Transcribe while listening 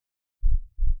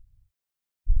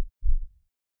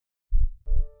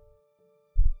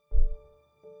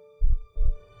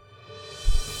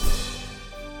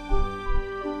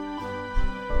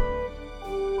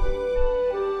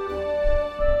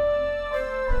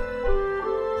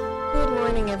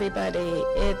morning, everybody.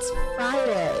 It's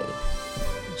Friday,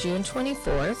 June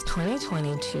 24th,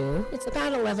 2022. It's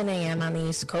about 11 a.m. on the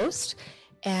East Coast.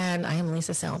 And I am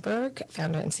Lisa Selberg,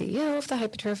 founder and CEO of the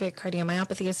Hypertrophic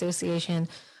Cardiomyopathy Association,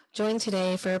 joined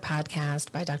today for a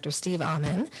podcast by Dr. Steve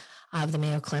Amen of the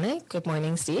Mayo Clinic. Good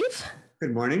morning, Steve.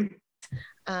 Good morning.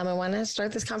 I want to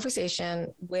start this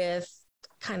conversation with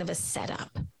kind of a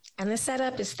setup. And the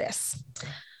setup is this.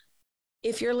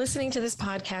 If you're listening to this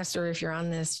podcast or if you're on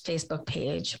this Facebook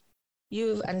page,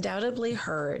 you've undoubtedly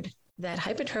heard that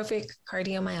hypertrophic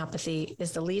cardiomyopathy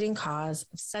is the leading cause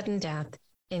of sudden death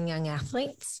in young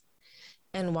athletes.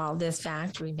 And while this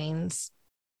fact remains,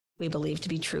 we believe, to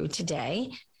be true today,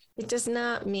 it does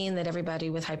not mean that everybody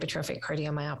with hypertrophic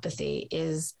cardiomyopathy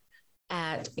is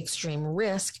at extreme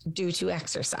risk due to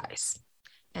exercise.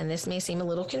 And this may seem a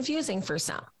little confusing for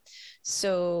some.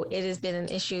 So it has been an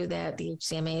issue that the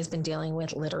HCMA has been dealing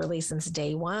with literally since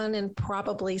day one, and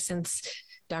probably since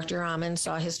Dr. Amen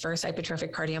saw his first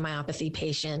hypertrophic cardiomyopathy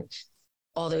patient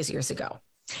all those years ago.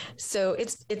 So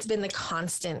it's been the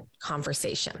constant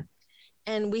conversation.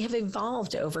 And we have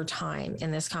evolved over time in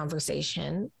this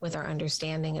conversation with our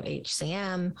understanding of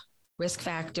HCM, risk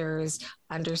factors,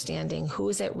 understanding who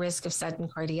is at risk of sudden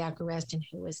cardiac arrest and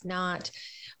who is not.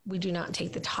 We do not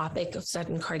take the topic of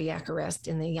sudden cardiac arrest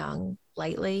in the young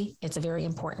lightly. It's a very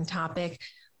important topic,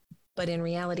 but in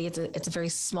reality, it's a very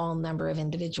small number of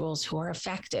individuals who are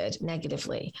affected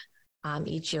negatively.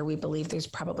 Each year, we believe there's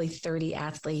probably 30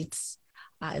 athletes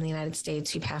in the United States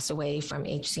who pass away from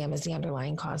HCM as the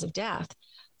underlying cause of death.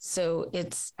 So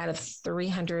it's out of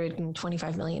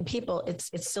 325 million people,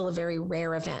 it's still a very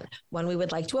rare event, one we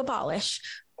would like to abolish,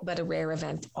 but a rare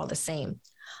event all the same.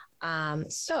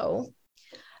 So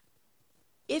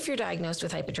if you're diagnosed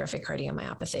with hypertrophic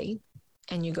cardiomyopathy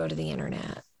and you go to the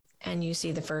internet and you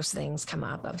see the first things come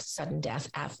up of sudden death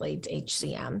athletes,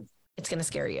 HCM, it's going to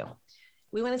scare you.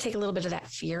 We want to take a little bit of that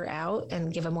fear out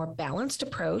and give a more balanced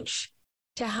approach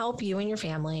to help you and your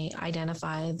family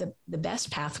identify the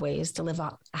best pathways to live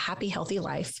a happy, healthy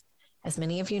life. As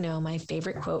many of you know, my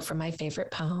favorite quote from my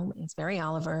favorite poem is Mary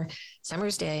Oliver,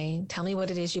 "Summer's Day, tell me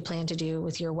what it is you plan to do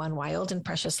with your one wild and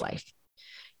precious life."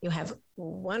 You have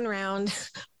one round,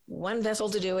 one vessel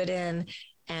to do it in,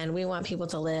 and we want people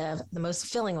to live the most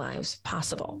fulfilling lives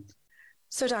possible.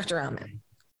 So Dr. Amen,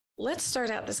 let's start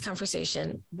out this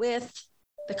conversation with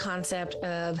the concept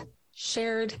of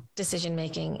shared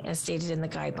decision-making as stated in the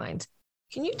guidelines.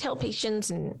 Can you tell patients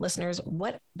and listeners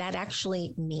what that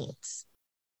actually means?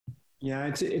 Yeah,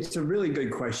 it's a really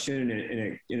good question,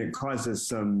 and it causes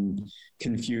some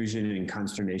confusion and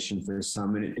consternation for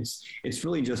some. And it's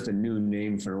really just a new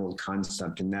name for an old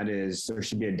concept, and that is there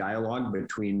should be a dialogue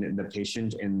between the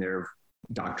patient and their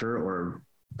doctor or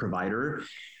provider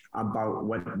about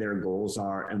what their goals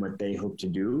are and what they hope to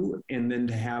do, and then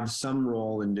to have some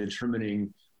role in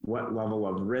determining what level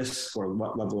of risk or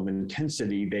what level of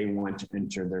intensity they want to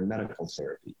enter their medical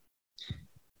therapy.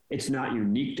 It's not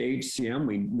unique to HCM.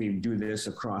 We do this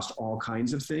across all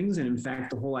kinds of things. And in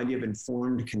fact, the whole idea of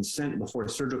informed consent before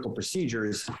surgical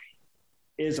procedures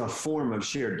is a form of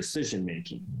shared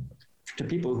decision-making. To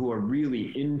people who are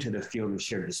really into the field of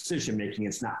shared decision-making,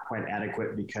 it's not quite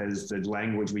adequate because the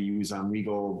language we use on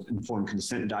legal informed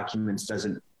consent documents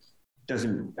doesn't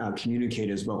communicate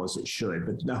as well as it should.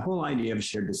 But the whole idea of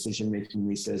shared decision-making,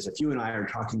 Lisa, is if you and I are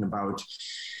talking about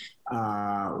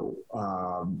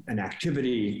an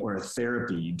activity or a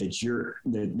therapy that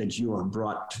you are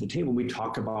brought to the table, we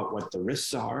talk about what the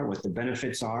risks are, what the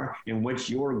benefits are, and what's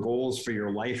your goals for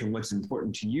your life and what's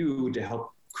important to you to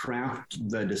help craft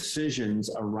the decisions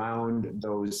around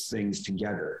those things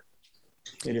together.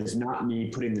 It is not me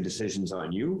putting the decisions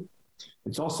on you.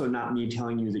 It's also not me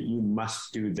telling you that you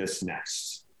must do this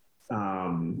next.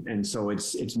 And so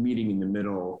it's meeting in the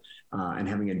middle and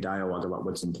having a dialogue about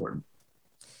what's important.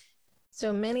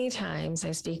 So many times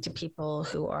I speak to people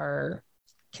who are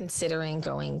considering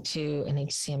going to an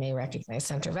HCMA recognized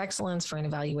center of excellence for an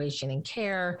evaluation and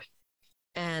care.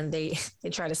 And they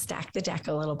try to stack the deck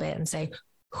a little bit and say,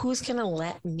 who's going to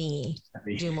let me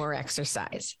do more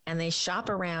exercise? And they shop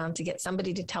around to get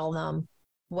somebody to tell them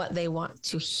what they want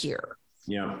to hear.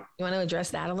 Yeah. You want to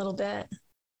address that a little bit?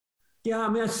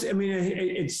 Yeah, it's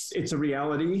a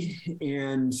reality,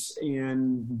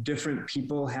 and different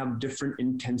people have different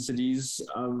intensities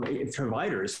of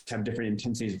providers have different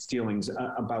intensities of feelings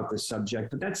about the subject.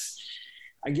 But that's,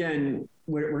 again,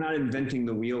 we're not inventing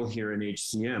the wheel here in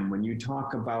HCM. When you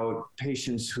talk about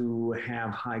patients who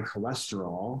have high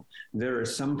cholesterol, there are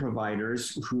some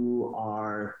providers who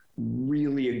are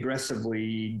really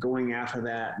aggressively going after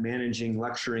that, managing,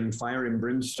 lecturing, fire and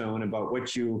brimstone about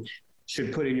what you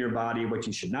should put in your body, what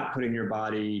you should not put in your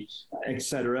body, et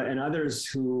cetera, and others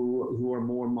who are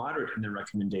more moderate in their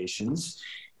recommendations.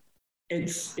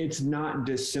 It's not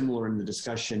dissimilar in the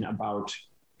discussion about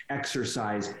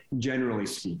exercise, generally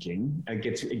speaking.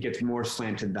 It gets more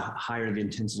slanted the higher the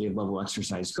intensity of level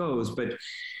exercise goes, but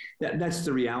that's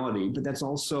the reality. But that's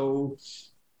also,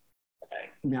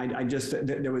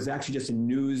 there was actually just a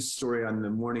news story on the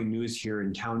morning news here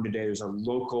in town today. There's a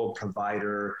local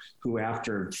provider who,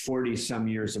 after 40 some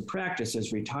years of practice,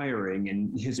 is retiring.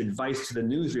 And his advice to the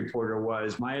news reporter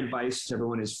was, my advice to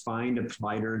everyone is find a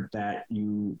provider that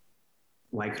you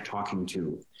like talking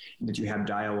to, that you have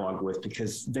dialogue with,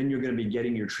 because then you're going to be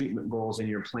getting your treatment goals and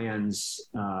your plans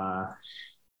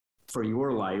for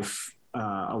your life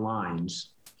aligned.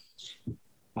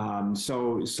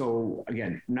 So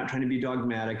again, I'm not trying to be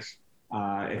dogmatic.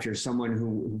 If you're someone who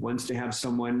wants to have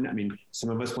someone, some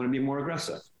of us want to be more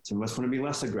aggressive. Some of us want to be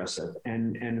less aggressive,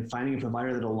 and finding a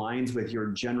provider that aligns with your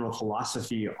general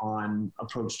philosophy on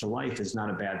approach to life is not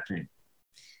a bad thing.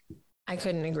 I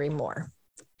couldn't agree more.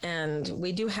 And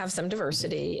we do have some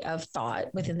diversity of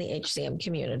thought within the HCM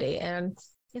community, and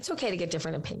it's okay to get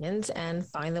different opinions and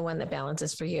find the one that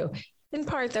balances for you. In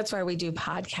part, that's why we do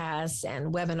podcasts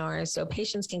and webinars, so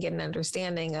patients can get an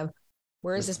understanding of,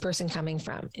 where is this person coming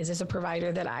from? Is this a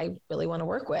provider that I really want to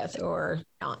work with or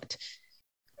not?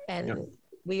 And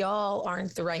we all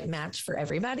aren't the right match for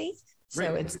everybody.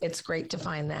 So it's great to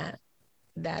find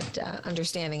that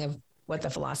understanding of what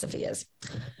the philosophy is.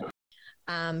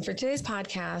 For today's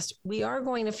podcast, we are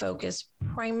going to focus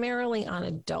primarily on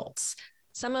adults.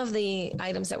 Some of the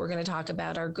items that we're going to talk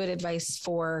about are good advice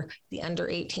for the under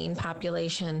 18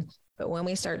 population. But when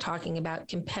we start talking about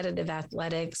competitive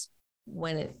athletics,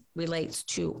 when it relates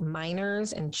to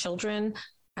minors and children,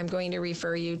 I'm going to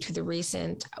refer you to the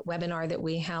recent webinar that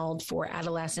we held for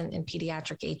adolescent and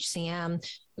pediatric HCM,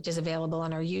 which is available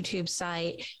on our YouTube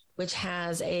site, which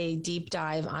has a deep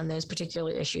dive on those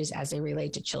particular issues as they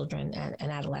relate to children and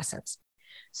adolescents.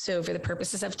 So for the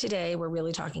purposes of today, we're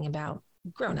really talking about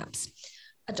grown-ups,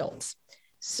 adults.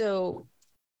 So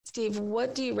Steve,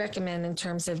 what do you recommend in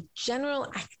terms of general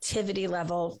activity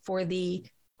level for the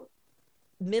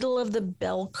middle of the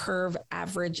bell curve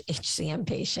average HCM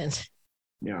patient?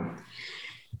 Yeah.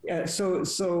 So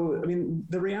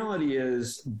the reality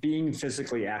is being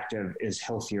physically active is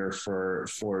healthier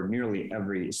for nearly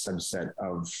every subset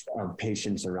of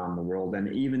patients around the world.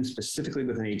 And even specifically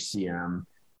within HCM,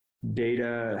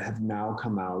 data have now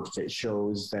come out that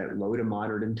shows that low to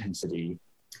moderate intensity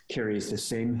carries the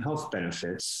same health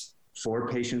benefits for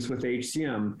patients with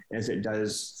HCM as it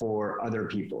does for other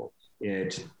people.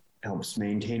 It helps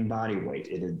maintain body weight.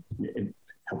 It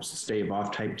helps stave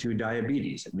off type 2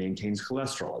 diabetes. It maintains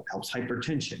cholesterol. It helps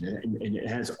hypertension. And it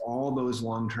has all those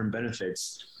long-term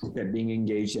benefits that being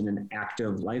engaged in an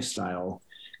active lifestyle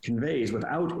conveys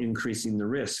without increasing the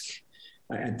risk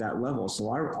at that level. So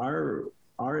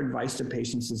our advice to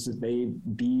patients is that they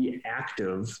be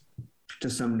active to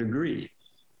some degree.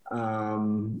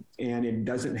 And it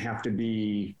doesn't have to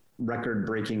be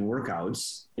record-breaking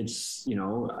workouts. It's,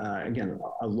 again,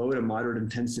 a low to moderate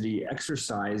intensity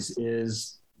exercise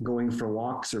is going for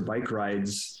walks or bike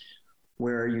rides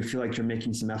where you feel like you're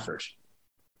making some effort.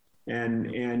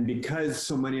 And because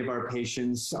so many of our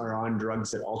patients are on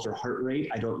drugs that alter heart rate,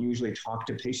 I don't usually talk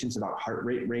to patients about heart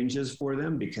rate ranges for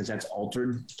them because that's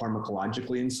altered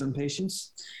pharmacologically in some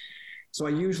patients. So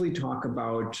I usually talk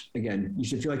about, again, you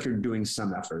should feel like you're doing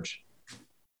some effort.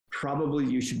 Probably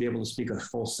you should be able to speak a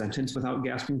full sentence without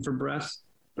gasping for breath,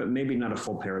 but maybe not a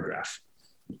full paragraph.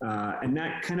 And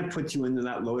that kind of puts you into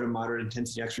that low to moderate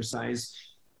intensity exercise.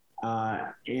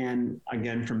 And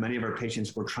again, for many of our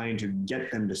patients, we're trying to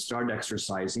get them to start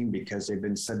exercising because they've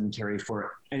been sedentary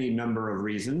for any number of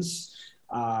reasons.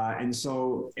 And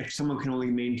so if someone can only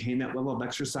maintain that level of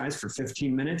exercise for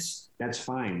 15 minutes, that's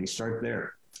fine. We start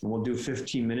there. And we'll do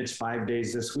 15 minutes, 5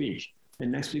 days this week.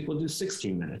 And next week we'll do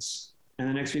 16 minutes. And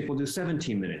the next week we'll do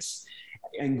 17 minutes.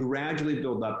 And gradually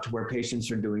build up to where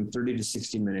patients are doing 30 to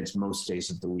 60 minutes most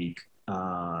days of the week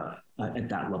at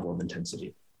that level of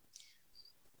intensity.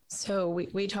 So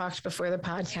we talked before the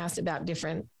podcast about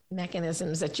different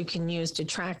mechanisms that you can use to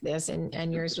track this,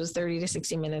 and yours was 30 to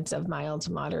 60 minutes of mild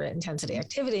to moderate intensity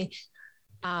activity.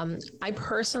 I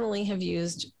personally have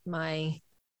used my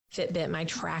Fitbit, my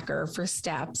tracker, for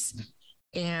steps.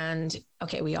 And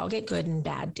okay, we all get good and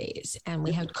bad days, and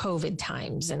we had COVID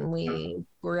times and we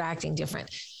were acting different.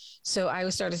 So I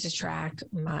started to track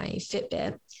my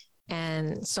Fitbit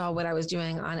and saw what I was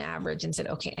doing on average and said,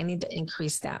 okay, I need to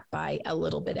increase that by a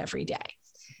little bit every day.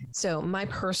 So my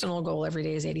personal goal every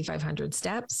day is 8,500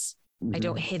 steps. I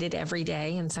don't hit it every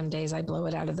day. And some days I blow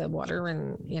it out of the water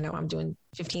and, I'm doing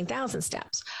 15,000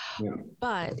 steps. Yeah.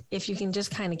 But if you can just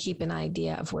kind of keep an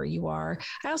idea of where you are,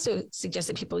 I also suggest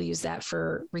that people use that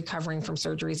for recovering from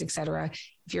surgeries, et cetera.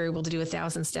 If you're able to do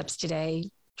 1,000 steps today,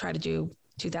 try to do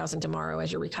 2,000 tomorrow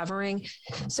as you're recovering.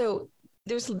 So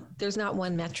there's not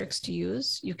one metrics to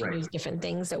use. You can use different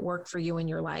things that work for you in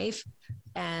your life.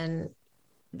 And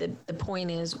the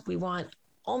point is, we want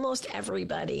almost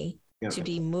everybody to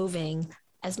be moving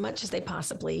as much as they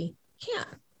possibly can.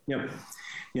 Yep.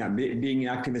 Yeah. Being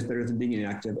active is better than being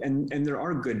inactive. And there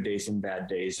are good days and bad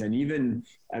days. And even,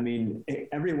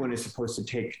 everyone is supposed to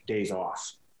take days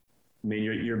off.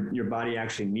 Your body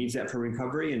actually needs that for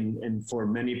recovery. And for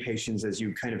many patients, as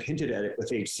you kind of hinted at it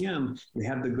with HCM, you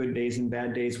have the good days and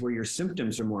bad days where your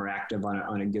symptoms are more active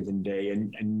on a given day.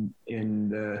 And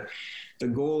the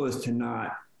goal is to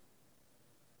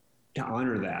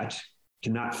honor that, to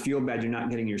not feel bad you're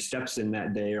not getting your steps in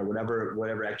that day or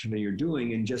whatever activity you're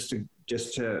doing, and just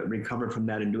to recover from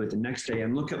that and do it the next day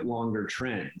and look at longer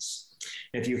trends.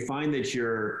 If you find that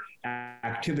your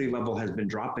activity level has been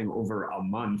dropping over a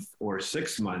month or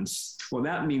 6 months, well,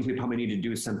 that means we probably need to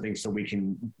do something so we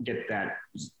can get that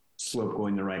slope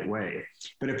going the right way.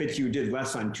 But if it's you did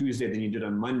less on Tuesday than you did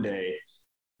on Monday,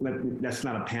 that's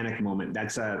not a panic moment.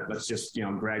 Let's just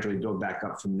gradually build back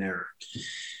up from there.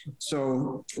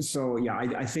 So yeah,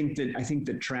 I think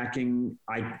that tracking,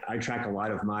 I track a lot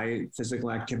of my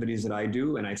physical activities that I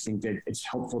do, and I think that it's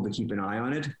helpful to keep an eye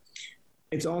on it.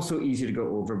 It's also easy to go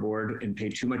overboard and pay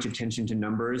too much attention to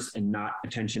numbers and not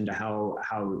attention to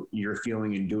how you're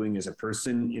feeling and doing as a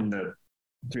person in the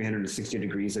 360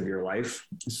 degrees of your life.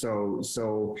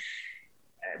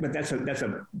 But that's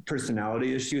a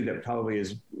personality issue that probably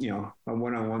is, a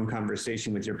one-on-one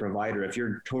conversation with your provider. If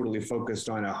you're totally focused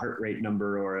on a heart rate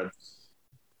number or a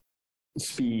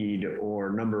speed or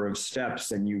number of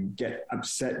steps and you get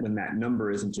upset when that number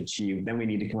isn't achieved, then we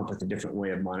need to come up with a different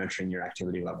way of monitoring your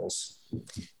activity levels.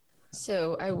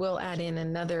 So I will add in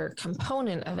another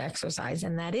component of exercise,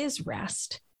 and that is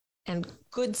rest. And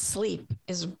good sleep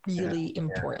is really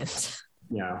important.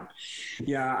 Yeah.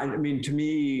 To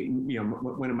me,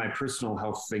 one of my personal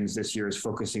health things this year is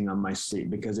focusing on my sleep,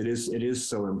 because it is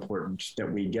so important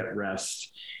that we get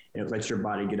rest. It lets your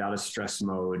body get out of stress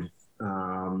mode.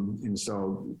 And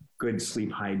so good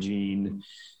sleep hygiene,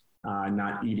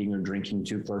 not eating or drinking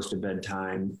too close to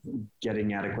bedtime,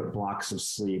 getting adequate blocks of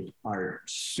sleep are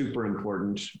super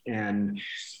important. And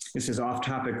this is off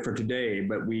topic for today,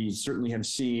 but we certainly have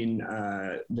seen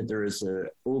that there is an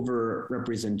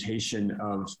over-representation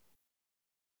of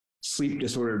sleep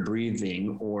disordered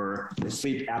breathing or the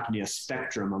sleep apnea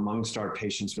spectrum amongst our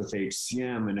patients with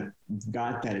HCM. And if you've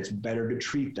got that, it's better to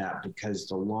treat that, because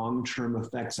the long-term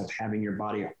effects of having your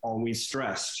body always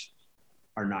stressed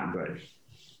are not good.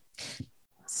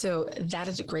 So that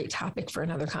is a great topic for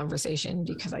another conversation,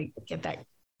 because I get that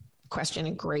question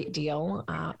a great deal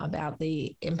about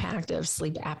the impact of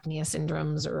sleep apnea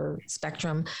syndromes or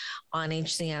spectrum on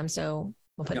HCM. So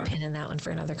we'll put a pin in that one for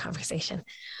another conversation.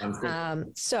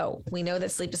 So we know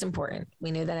that sleep is important.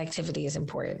 We know that activity is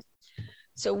important.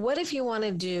 So what if you want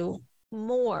to do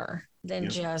more than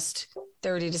just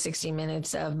 30 to 60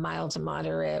 minutes of mild to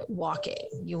moderate walking?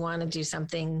 You want to do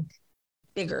something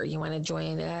bigger. You want to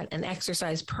join an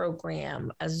exercise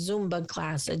program, a Zumba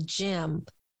class, a gym.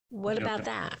 What about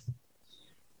that?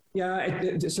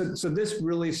 Yeah, so this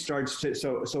really starts to,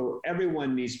 so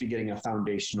everyone needs to be getting a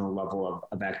foundational level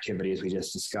of activity, as we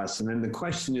just discussed. And then the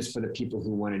question is for the people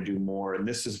who want to do more. And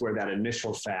this is where that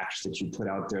initial fact that you put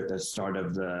out there at the start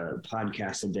of the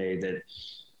podcast today, that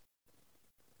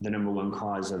the number one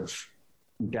cause of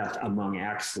death among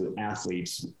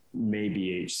athletes may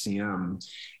be HCM.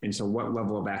 And so what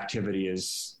level of activity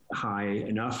is high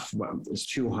enough, what is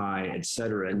too high, et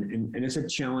cetera. And it's a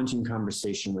challenging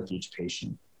conversation with each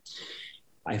patient.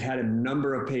 I've had a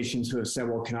number of patients who have said,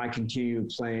 well, can I continue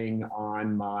playing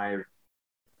on my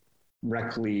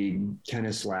rec league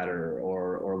tennis ladder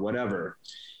or whatever?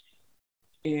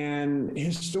 And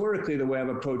historically, the way I've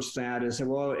approached that is,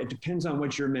 well, it depends on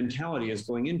what your mentality is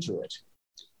going into it.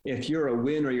 If you're a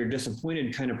win or you're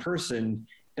disappointed kind of person,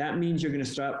 that means you're going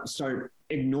to start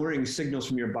ignoring signals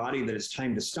from your body that it's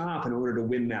time to stop in order to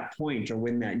win that point or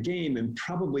win that game. And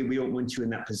probably we don't want you in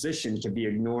that position to be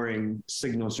ignoring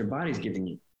signals your body's giving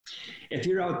you. If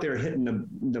you're out there hitting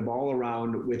the ball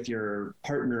around with your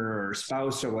partner or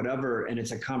spouse or whatever, and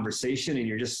it's a conversation and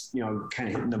you're just, kind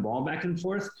of hitting the ball back and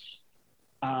forth,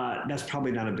 that's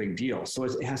probably not a big deal. So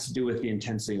it has to do with the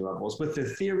intensity levels, with the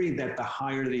theory that the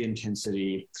higher the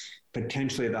intensity,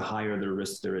 potentially the higher the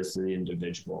risk there is to the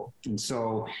individual. And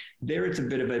so there it's a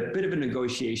bit of a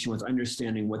negotiation with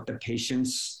understanding what the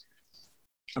patient's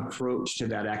approach to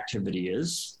that activity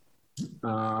is.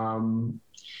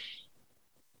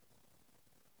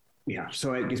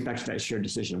 So it gets back to that shared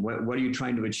decision. What are you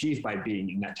trying to achieve by being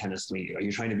in that tennis league? Are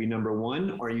you trying to be number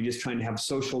one, or are you just trying to have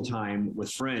social time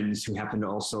with friends who happen to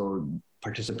also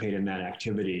participate in that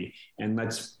activity? And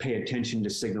let's pay attention to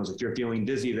signals. If you're feeling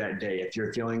dizzy that day, if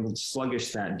you're feeling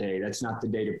sluggish that day, that's not the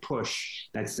day to push.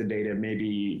 That's the day to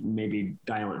maybe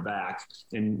dial it back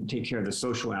and take care of the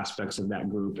social aspects of that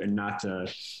group and not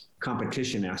the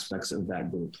competition aspects of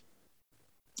that group.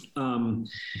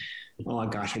 Oh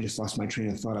gosh, I just lost my train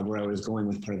of thought of where I was going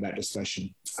with part of that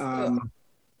discussion.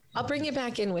 I'll bring you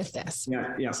back in with this.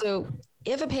 Yeah. So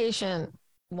if a patient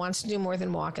wants to do more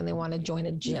than walk and they want to join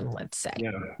a gym, let's say.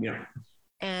 Yeah.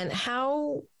 And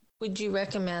how would you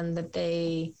recommend that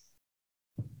they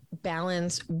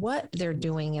balance what they're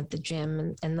doing at the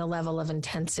gym and the level of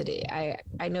intensity?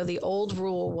 I know the old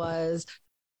rule was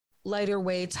lighter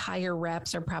weights, higher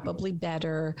reps are probably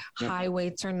better. Yep. High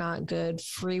weights are not good.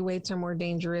 Free weights are more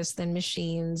dangerous than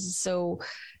machines. So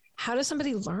how does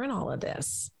somebody learn all of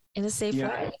this in a safe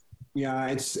way? Yeah,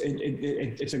 it's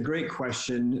a great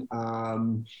question.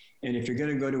 And if you're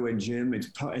going to go to a gym, it's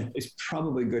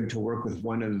probably good to work with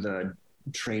one of the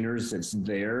trainers that's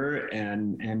there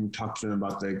and talk to them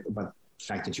about the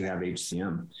fact that you have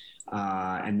HCM.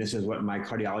 And this is what my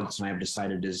cardiologist and I have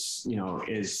decided is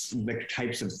the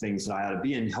types of things that I ought to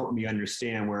be in, help me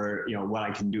understand what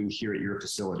I can do here at your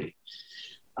facility.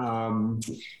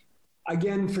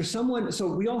 Again, for someone, so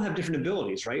we all have different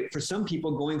abilities, right? For some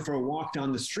people, going for a walk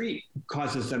down the street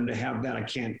causes them to have that I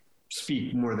can't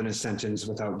speak more than a sentence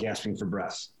without gasping for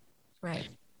breath. Right.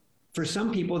 For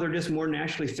some people, they're just more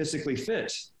naturally physically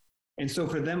fit. And so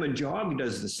for them, a jog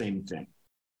does the same thing.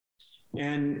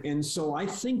 And so I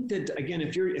think that, again,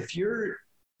 if you're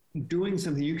doing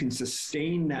something, you can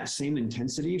sustain that same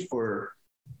intensity for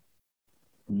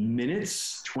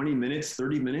minutes, 20 minutes,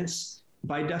 30 minutes,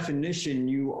 by definition,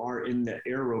 you are in the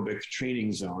aerobic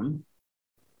training zone,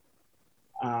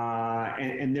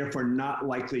 and therefore not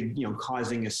likely,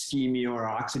 causing ischemia or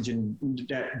oxygen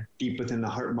deep within the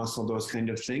heart muscle, those kind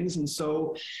of things. And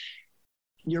so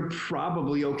you're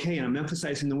probably okay. And I'm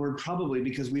emphasizing the word probably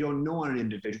because we don't know on an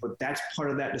individual, but that's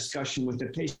part of that discussion with the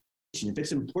patient. If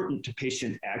it's important to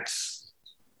patient X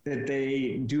that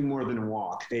they do more than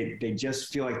walk, they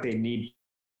just feel like they need.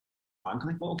 I'm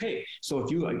like, well, okay. So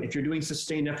if you're doing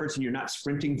sustained efforts and you're not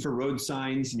sprinting for road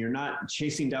signs and you're not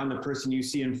chasing down the person you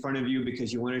see in front of you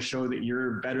because you want to show that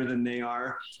you're better than they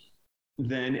are,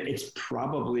 then it's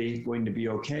probably going to be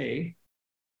okay.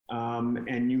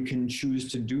 And you can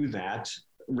choose to do that,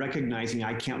 recognizing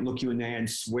I can't look you in the eye and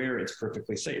swear it's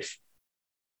perfectly safe.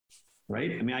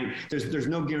 Right? I mean, there's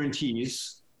no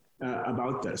guarantees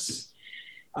about this.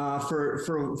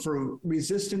 For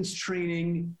resistance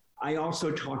training, I also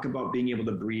talk about being able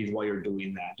to breathe while you're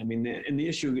doing that. I mean, and the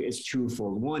issue is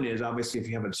twofold. One is obviously if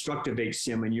you have obstructive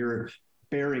HCM and you're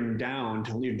bearing down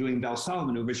till you're doing Valsalva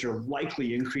maneuvers, you're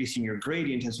likely increasing your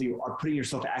gradient, and so you are putting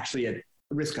yourself actually at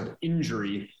risk of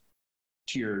injury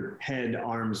to your head,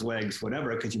 arms, legs,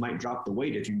 whatever, because you might drop the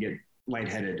weight if you get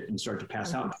lightheaded and start to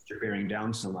pass out because you're bearing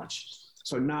down so much.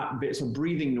 So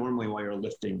breathing normally while you're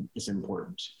lifting is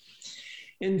important.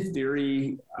 In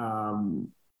theory,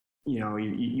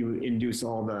 you induce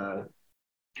all the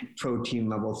protein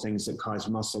level things that cause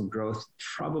muscle growth.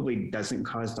 Probably doesn't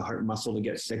cause the heart muscle to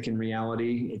get thick in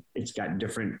reality. It's got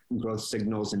different growth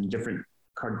signals and different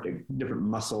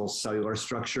muscle cellular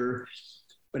structure.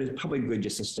 But it's probably good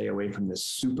just to stay away from the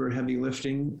super heavy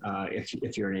lifting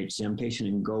if you're an HCM patient,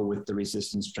 and go with the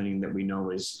resistance training that we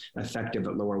know is effective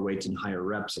at lower weights and higher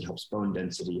reps. It helps bone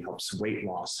density, helps weight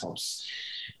loss, helps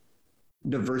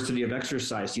diversity of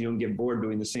exercise. You don't get bored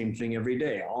doing the same thing every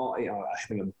day.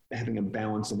 Having a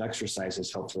balance of exercise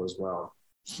is helpful as well.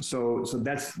 So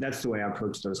that's the way I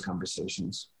approach those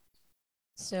conversations.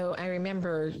 So I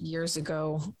remember years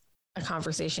ago a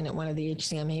conversation at one of the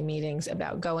HCMA meetings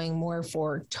about going more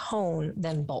for tone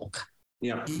than bulk.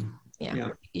 Yeah.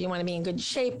 You want to be in good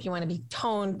shape, you want to be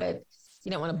toned, but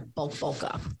you don't want to bulk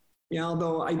up. Yeah,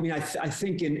 although I mean, I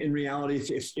think in reality,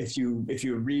 if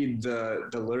you read the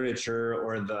literature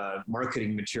or the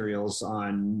marketing materials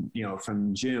on,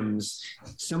 from gyms,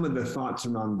 some of the thoughts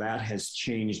around that has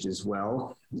changed as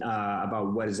well,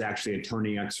 about what is actually a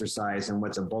toning exercise and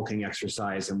what's a bulking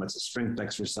exercise and what's a strength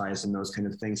exercise and those kind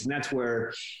of things. And that's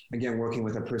where, again, working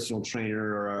with a personal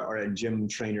trainer or a gym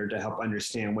trainer to help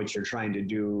understand what you're trying to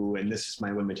do and this is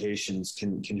my limitations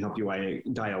can help you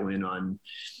dial in on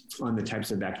the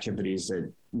types of activities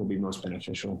that will be most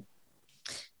beneficial.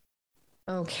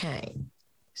 Okay.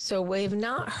 So we've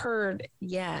not heard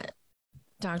yet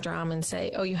Dr. Ammon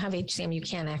say, oh, you have HCM, you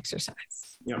can't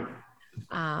exercise. Yeah.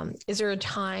 Is there a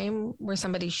time where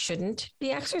somebody shouldn't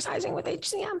be exercising with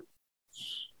HCM?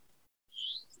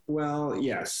 Well,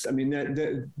 yes. I mean,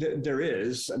 there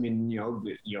is. I mean,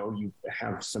 you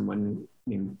have someone,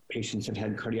 patients have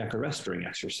had cardiac arrest during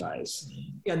exercise.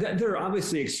 Yeah, there are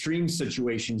obviously extreme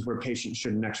situations where patients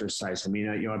shouldn't exercise. I mean,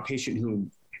 a patient who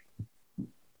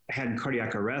had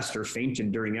cardiac arrest or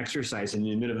fainted during exercise in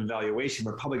the middle of evaluation,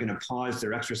 we're probably going to pause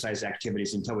their exercise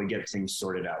activities until we get things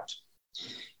sorted out.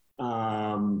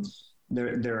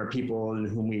 There are people in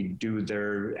whom we do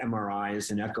their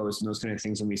MRIs and echoes and those kind of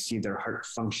things, and we see their heart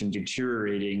function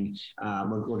deteriorating.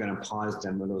 We're going to pause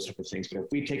them with those type of things. But if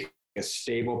we take a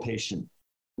stable patient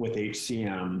with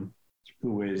HCM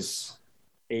who is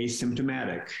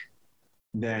asymptomatic,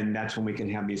 then that's when we can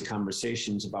have these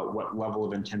conversations about what level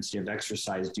of intensity of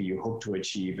exercise do you hope to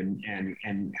achieve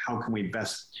and how can we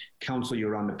best counsel you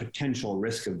around the potential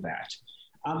risk of that.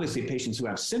 Obviously, patients who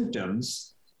have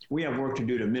symptoms, we have work to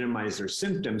do to minimize their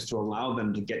symptoms to allow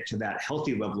them to get to that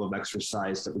healthy level of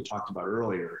exercise that we talked about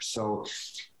earlier. So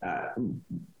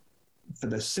for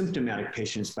the symptomatic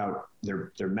patients, about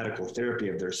their medical therapy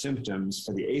of their symptoms.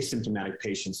 For the asymptomatic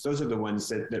patients, those are the ones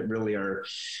that really are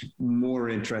more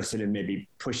interested in maybe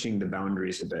pushing the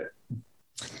boundaries a bit.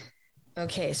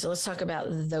 Okay, so let's talk about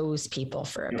those people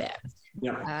for a bit.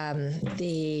 Yeah.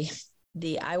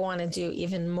 I want to do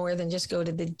even more than just go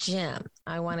to the gym.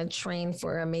 I want to train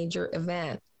for a major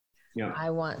event. Yeah. I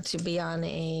want to be on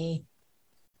a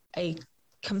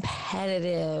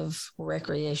competitive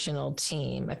recreational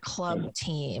team, a club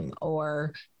team,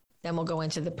 or then we'll go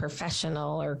into the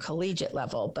professional or collegiate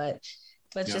level. But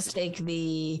let's just take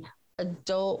the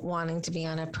adult wanting to be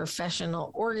on a professional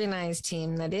organized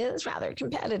team that is rather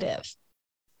competitive.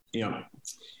 Yeah.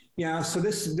 Yeah. So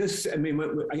this, I mean,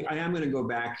 I am going to go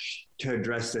back to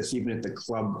address this even at the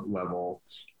club level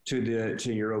to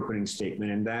your opening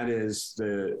statement. And that is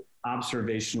the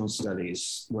observational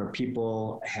studies where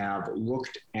people have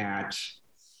looked at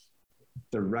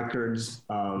the records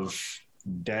of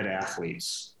dead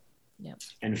athletes. Yep.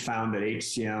 And found that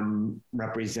HCM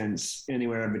represents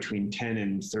anywhere between 10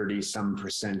 and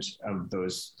 30% of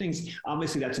those things.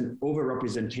 Obviously, that's an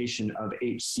overrepresentation of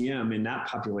HCM in that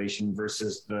population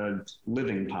versus the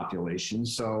living population.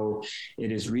 So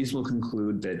it is reasonable to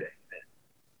conclude that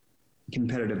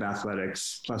competitive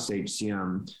athletics plus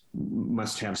HCM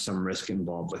must have some risk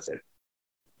involved with it.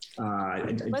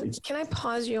 Can I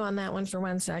pause you on that one for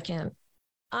 1 second?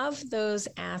 Of those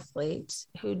athletes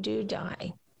who do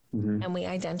die, mm-hmm. and we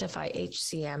identify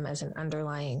HCM as an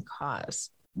underlying cause,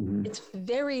 mm-hmm. it's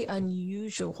very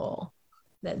unusual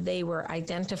that they were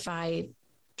identified,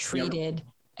 treated,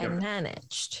 and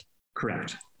managed.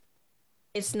 Correct.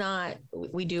 It's not,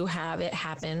 we do have it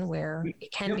happen where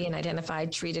it can be an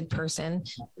identified, treated person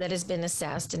that has been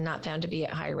assessed and not found to be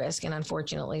at high risk and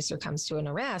unfortunately succumbs to an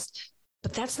arrest.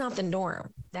 But that's not the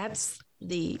norm. That's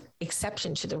the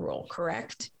exception to the rule,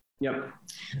 correct? Yep.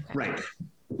 Okay. Right.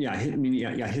 Yeah. I mean,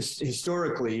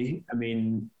 historically, I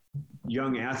mean,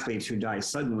 young athletes who die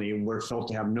suddenly were felt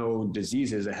to have no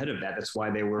diseases ahead of that. That's why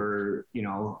they were,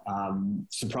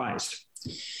 surprised.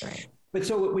 Right. But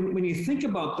so when you think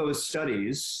about those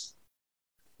studies,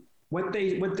 what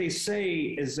they say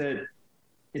is that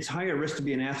it's higher risk to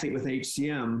be an athlete with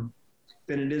HCM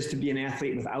than it is to be an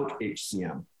athlete without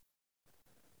HCM.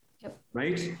 Yep.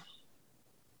 Right?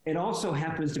 It also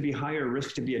happens to be higher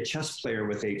risk to be a chess player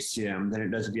with HCM than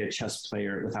it does to be a chess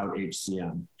player without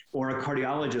HCM, or a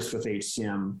cardiologist with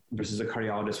HCM versus a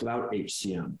cardiologist without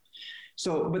HCM.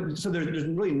 So there's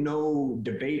really no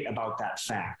debate about that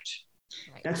fact.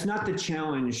 Right. That's not the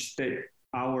challenge that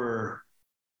our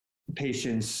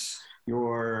patients,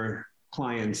 your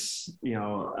clients,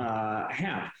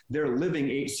 have. They're living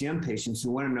HCM patients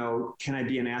who want to know, can I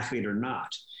be an athlete or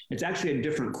not? It's actually a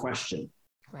different question.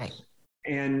 Right.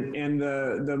 And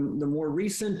the more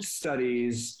recent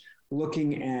studies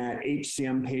looking at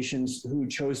HCM patients who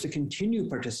chose to continue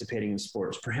participating in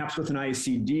sports, perhaps with an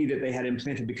ICD that they had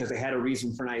implanted because they had a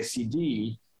reason for an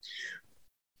ICD,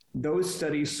 those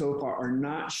studies so far are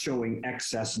not showing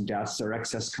excess deaths or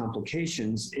excess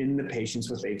complications in the patients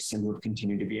with HCM who have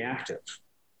continued to be active.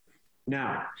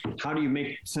 Now, how do you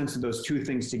make sense of those two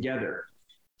things together?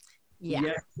 Yeah.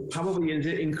 Yes, probably is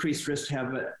it increased risk to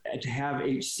have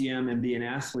HCM and be an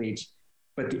athlete,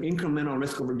 but the incremental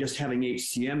risk over just having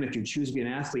HCM, if you choose to be an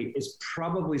athlete, is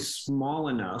probably small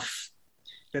enough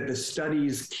that the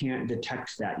studies can't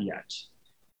detect that yet.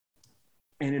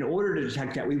 And in order to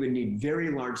detect that, we would need very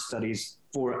large studies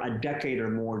for a decade or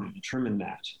more to determine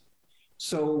that.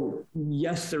 So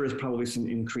yes, there is probably some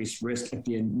increased risk at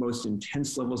the most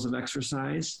intense levels of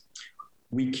exercise.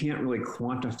 We can't really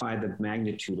quantify the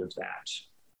magnitude of that,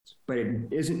 but it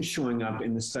isn't showing up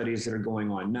in the studies that are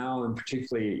going on now, and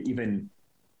particularly even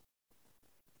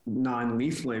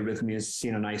non-lethal arrhythmias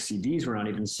seen on ICDs, we're not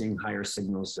even seeing higher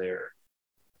signals there.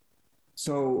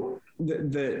 So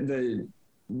the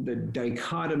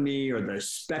dichotomy or the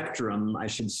spectrum, I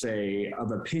should say,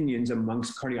 of opinions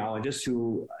amongst cardiologists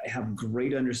who have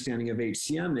great understanding of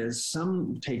HCM is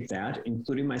some take that,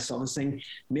 including myself, as saying,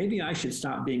 maybe I should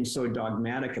stop being so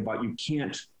dogmatic about you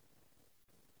can't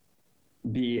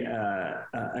be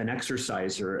an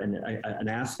exerciser and an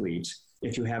athlete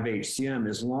if you have HCM,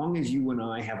 as long as you and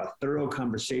I have a thorough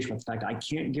conversation with the fact, I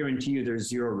can't guarantee you there's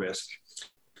zero risk,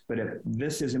 but if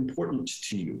this is important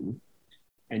to you,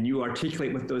 and you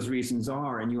articulate what those reasons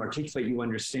are, and you articulate you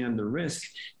understand the risk,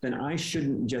 then I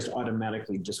shouldn't just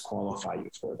automatically disqualify you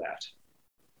for that.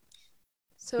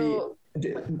 So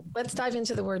let's dive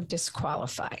into the word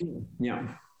disqualify. Yeah.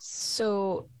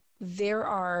 So there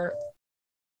are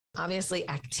obviously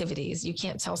activities. You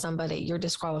can't tell somebody you're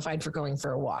disqualified for going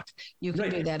for a walk. You can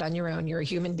do that on your own. You're a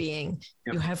human being.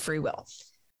 Yep. You have free will.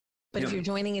 But if you're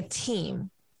joining a team,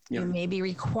 you may be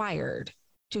required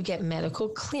to get medical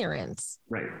clearance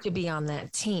to be on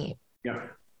that team.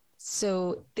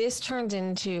 So this turns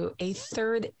into a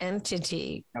third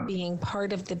entity being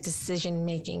part of the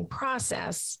decision-making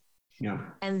process.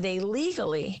 And they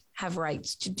legally have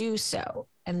rights to do so.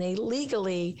 And they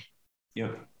legally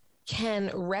can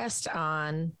rest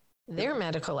on their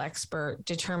medical expert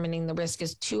determining the risk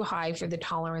is too high for the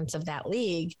tolerance of that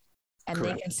league. And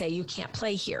they can say, you can't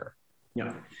play here.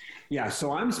 Yeah.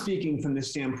 So I'm speaking from the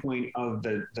standpoint of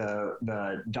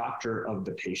the doctor of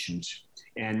the patient,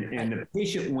 and the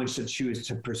patient wants to choose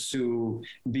to pursue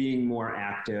being more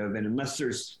active. And unless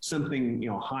there's something,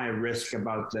 high risk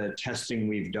about the testing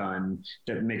we've done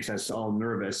that makes us all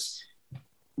nervous,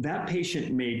 that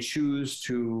patient may choose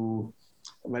to,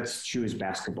 let's choose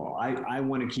basketball. I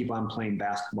want to keep on playing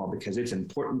basketball because it's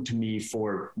important to me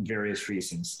for various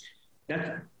reasons.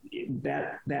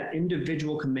 That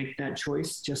individual can make that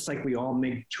choice, just like we all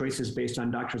make choices based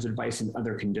on doctor's advice and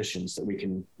other conditions that we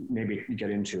can maybe get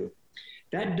into.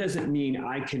 That doesn't mean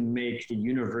I can make the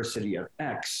University of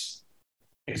X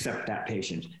accept that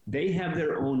patient. They have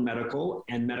their own medical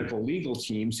and medical legal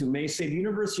teams who may say the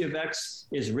University of X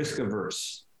is risk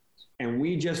averse. And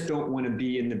we just don't want to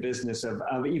be in the business of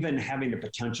even having the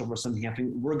potential for something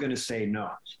happening. We're going to say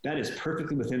no. That is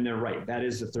perfectly within their right. That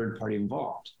is the third party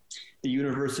involved. The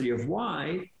University of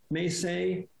Y may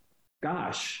say,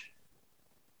 gosh,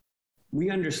 we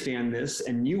understand this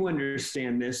and you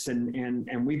understand this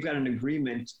and we've got an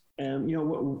agreement and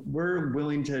we're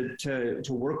willing to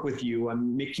work with you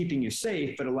on keeping you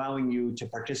safe, but allowing you to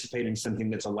participate in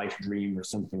something that's a life dream or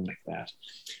something like that.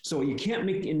 So you can't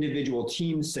make individual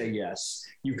teams say yes.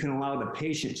 You can allow the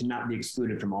patient to not be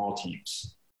excluded from all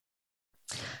teams.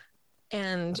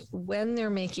 And when they're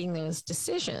making those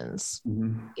decisions,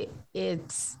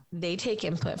 they take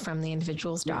input from the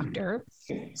individual's doctor.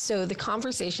 So the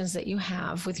conversations that you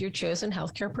have with your chosen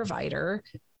healthcare provider,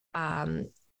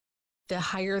 the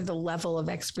higher the level of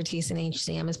expertise in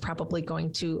HCM is probably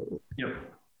going to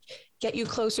get you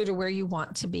closer to where you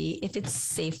want to be if it's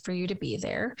safe for you to be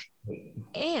there.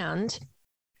 And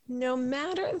no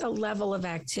matter the level of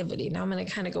activity, now I'm going to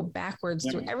kind of go backwards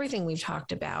through everything we've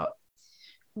talked about.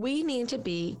 We need to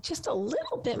be just a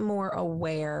little bit more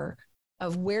aware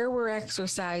of where we're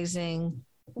exercising,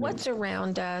 what's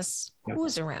around us,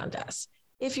 who's around us.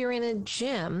 If you're in a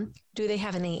gym, do they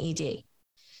have an AED?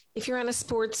 If you're on a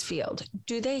sports field,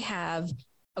 do they have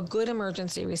a good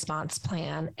emergency response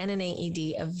plan and an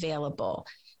AED available?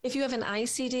 If you have an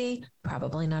ICD,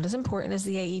 probably not as important as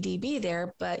the AED be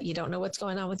there, but you don't know what's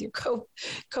going on with your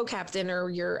co-captain or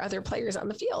your other players on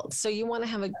the field. So you want to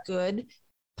have a good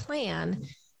plan.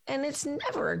 And it's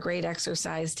never a great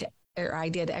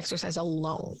idea to exercise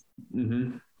alone.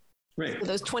 Right. So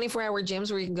those 24-hour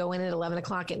gyms where you can go in at 11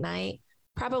 o'clock at night,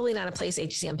 probably not a place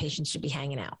HCM patients should be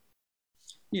hanging out.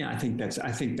 Yeah, I think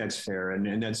that's fair,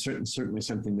 and that's certainly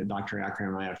something that Dr. Akron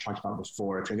and I have talked about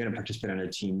before. If you're going to participate on a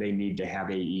team, they need to have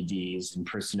AEDs and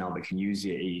personnel that can use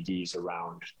the AEDs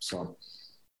around. So,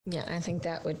 yeah, I think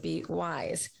that would be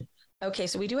wise. Okay,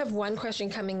 so we do have one question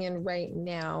coming in right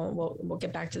now. We'll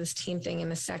get back to this team thing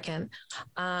in a second.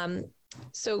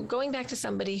 So going back to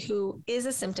somebody who is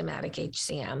a symptomatic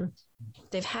HCM,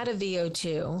 they've had a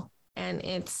VO2 and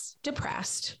it's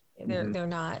depressed. They're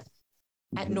not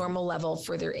at normal level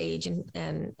for their age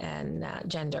and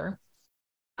gender.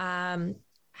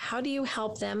 How do you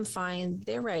help them find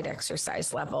their right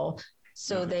exercise level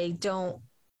so they don't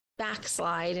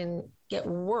backslide and get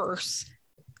worse?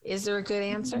 Is there a good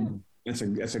answer?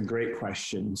 That's a great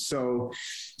question. So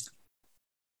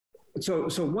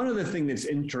one of the things that's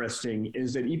interesting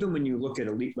is that even when you look at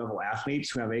elite level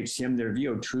athletes who have HCM, their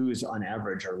VO2s on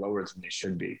average are lower than they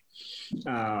should be.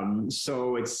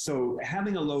 So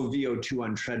having a low VO2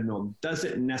 on treadmill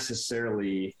doesn't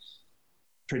necessarily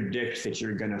predict that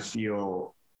you're going to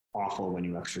feel awful when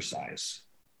you exercise.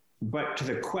 But to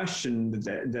the question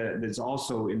that's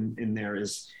also in there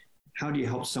is, how do you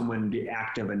help someone be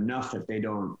active enough that they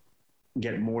don't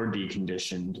get more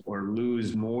deconditioned or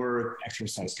lose more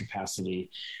exercise capacity?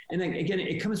 And then, again,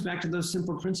 it comes back to those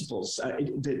simple principles.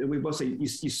 We both say you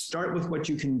start with what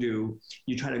you can do.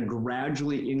 You try to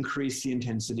gradually increase the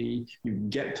intensity. You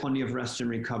get plenty of rest and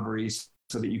recovery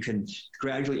so that you can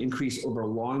gradually increase over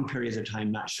long periods of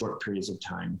time, not short periods of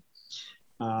time.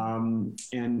 And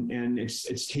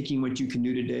it's taking what you can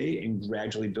do today and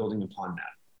gradually building upon that.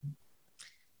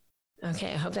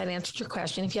 Okay, I hope that answered your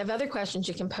question. If you have other questions,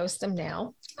 you can post them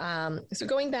now. So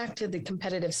going back to the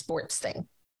competitive sports thing.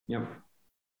 Yep.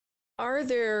 Are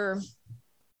there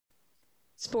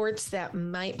sports that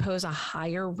might pose a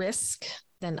higher risk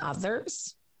than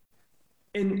others?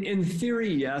 In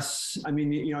theory, yes. I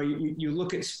mean, you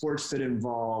look at sports that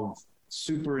involve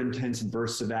super intense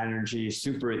bursts of energy,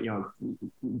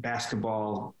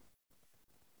 basketball,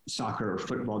 soccer or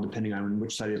football, depending on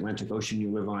which side of the Atlantic Ocean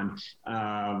you live on,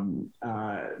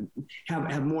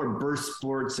 have more burst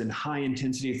sports and high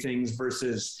intensity things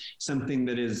versus something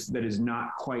that is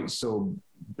not quite so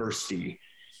bursty.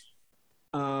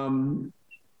 And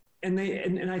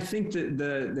I think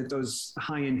that those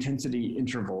high intensity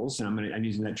intervals, and I'm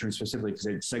using that term specifically because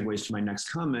it segues to my next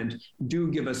comment,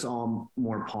 do give us all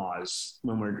more pause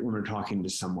when we're talking to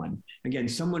someone. Again,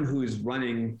 someone who is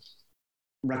running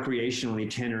recreationally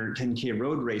 10 or 10K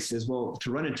road races. Well,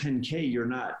 to run a 10K, you're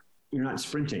not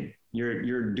sprinting.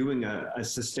 You're doing a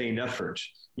sustained effort,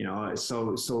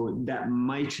 so that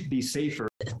might be safer.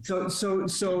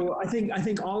 So I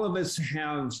think all of us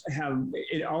have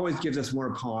it always gives us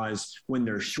more pause when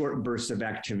there's short bursts of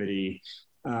activity,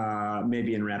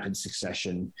 maybe in rapid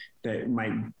succession, that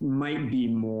might be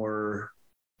more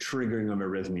triggering of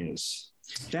arrhythmias.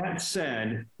 That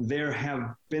said, there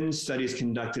have been studies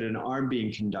conducted and are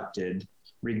being conducted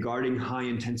regarding high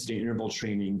intensity interval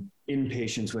training in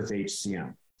patients with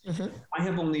HCM. Mm-hmm. I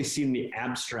have only seen the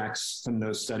abstracts from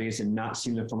those studies and not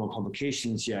seen the formal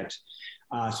publications yet.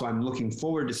 So I'm looking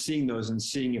forward to seeing those and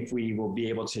seeing if we will be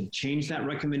able to change that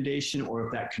recommendation or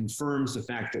if that confirms the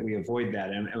fact that we avoid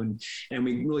that. And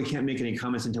we really can't make any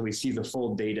comments until we see the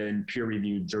full data in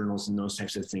peer-reviewed journals and those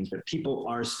types of things. But people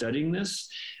are studying this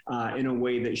in a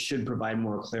way that should provide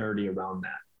more clarity around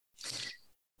that.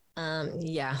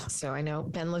 Yeah, so I know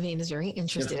Ben Levine is very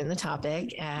interested in the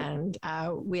topic, and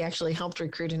we actually helped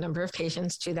recruit a number of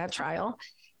patients to that trial.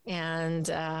 And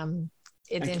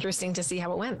it's interesting to see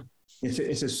how it went.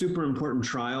 It's a super important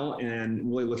trial, and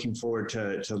really looking forward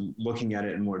to looking at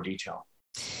it in more detail.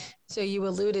 So you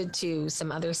alluded to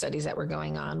some other studies that were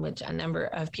going on, which a number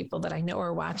of people that I know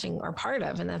are watching are part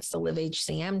of, and that's the Live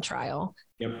HCM trial.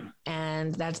 Yep.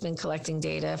 And that's been collecting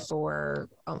data for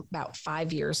about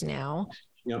 5 years now.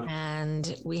 Yep.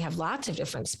 And we have lots of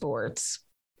different sports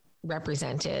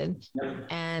represented. Yep.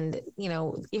 And,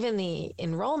 even the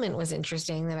enrollment was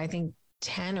interesting, that I think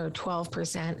 10 or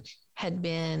 12% had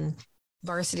been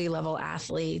varsity level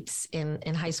athletes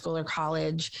in high school or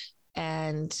college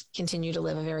and continue to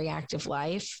live a very active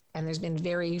life. And there's been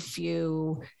very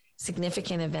few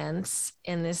significant events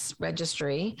in this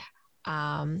registry.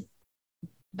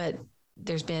 But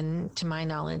there's been, to my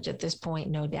knowledge at this point,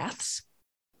 no deaths.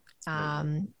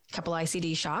 A couple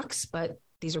ICD shocks, but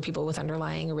these are people with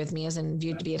underlying arrhythmias and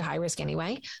viewed to be at high risk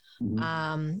anyway.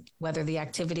 Mm-hmm. Whether the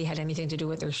activity had anything to do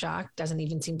with their shock doesn't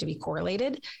even seem to be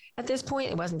correlated at this point.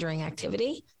 It wasn't during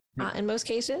activity in most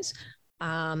cases.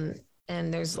 And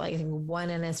there's I think one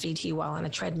NSVT while on a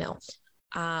treadmill.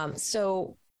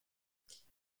 So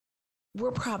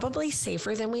we're probably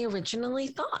safer than we originally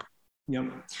thought.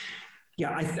 Yep.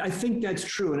 Yeah, I think that's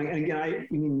true. And again, I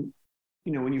mean,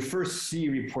 when you first see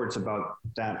reports about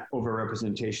that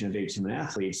overrepresentation of HCM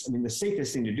athletes, I mean, the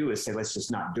safest thing to do is say, let's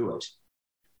just not do it.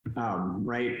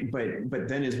 Right. But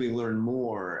then as we learn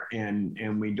more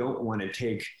and we don't want to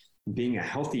take being a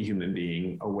healthy human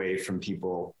being away from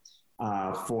people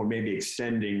for maybe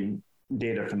extending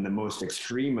data from the most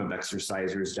extreme of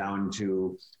exercisers down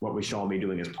to what we should all be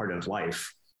doing as part of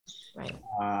life. Right.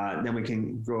 Then we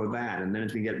can grow that. And then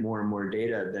as we get more and more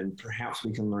data, then perhaps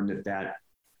we can learn that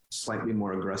slightly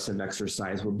more aggressive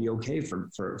exercise will be okay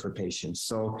for patients.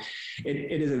 So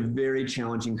it is a very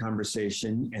challenging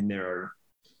conversation. And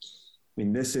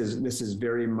this is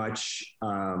very much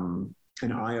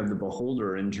an eye of the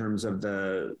beholder in terms of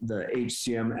the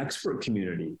HCM expert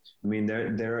community. I mean,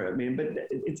 but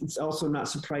it's also not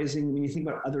surprising when you think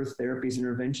about other therapies,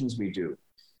 interventions we do.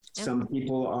 Some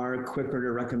people are quicker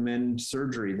to recommend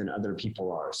surgery than other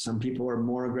people are. Some people are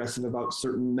more aggressive about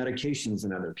certain medications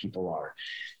than other people are.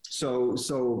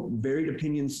 So varied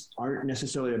opinions aren't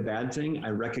necessarily a bad thing. I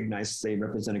recognize they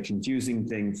represent a confusing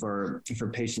thing for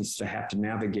patients to have to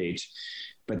navigate,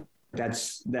 but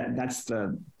that's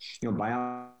the,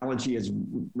 biology is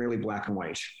rarely black and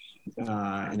white.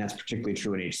 And that's particularly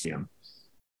true in HCM.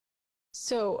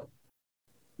 So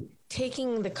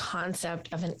taking the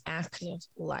concept of an active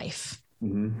life.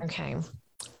 Mm-hmm. Okay.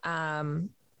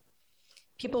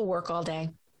 People work all day.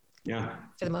 Yeah.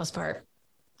 For the most part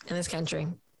in this country.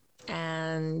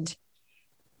 And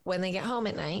when they get home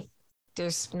at night,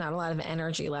 there's not a lot of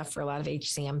energy left for a lot of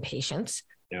HCM patients.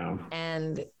 Yeah.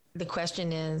 And the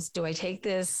question is, do I take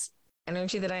this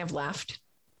energy that I have left?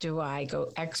 Do I go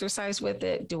exercise with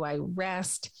it? Do I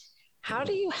rest? How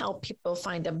do you help people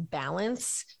find a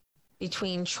balance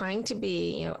between trying to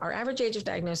be, our average age of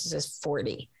diagnosis is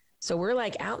 40. So we're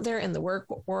like out there in the work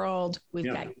world. We've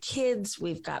got kids,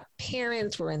 we've got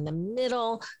parents, we're in the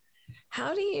middle.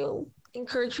 How do you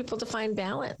encourage people to find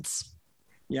balance?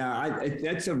 Yeah,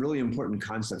 that's a really important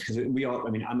concept because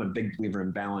I'm a big believer in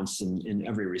balance in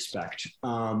every respect.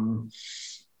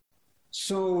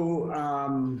 So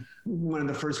one of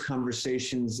the first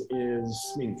conversations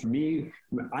is, for me,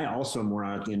 I also am worn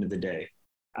out at the end of the day.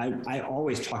 I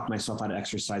always talk myself out of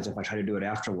exercise if I try to do it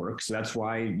after work. So that's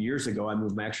why years ago, I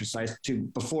moved my exercise to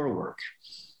before work.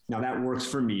 Now that works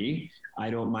for me. I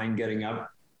don't mind getting up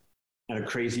at a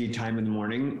crazy time in the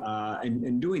morning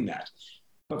and doing that.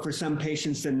 But for some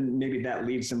patients, then maybe that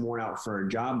leaves them worn out for a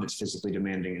job that's physically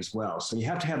demanding as well. So you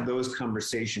have to have those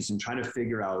conversations and try to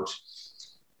figure out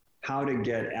how to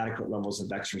get adequate levels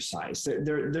of exercise.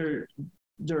 There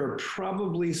are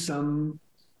probably some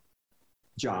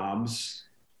jobs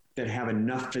that have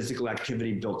enough physical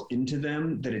activity built into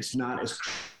them that it's not as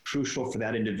crucial for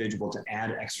that individual to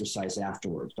add exercise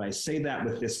afterwards. But I say that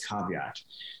with this caveat.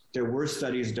 There were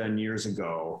studies done years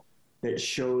ago that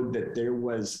showed that there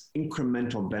was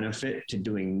incremental benefit to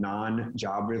doing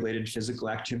non-job related physical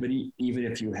activity, even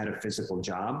if you had a physical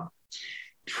job.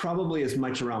 Probably as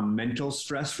much around mental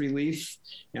stress relief.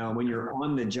 When you're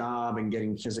on the job and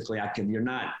getting physically active, you're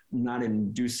not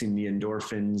inducing the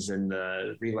endorphins and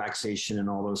the relaxation and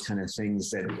all those kind of things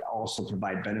that also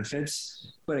provide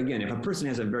benefits. But again, if a person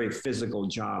has a very physical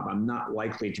job, I'm not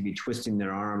likely to be twisting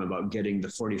their arm about getting the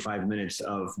 45 minutes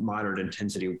of moderate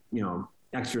intensity,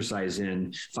 exercise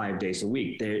in 5 days a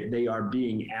week. They are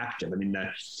being active. I mean,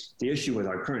 the issue with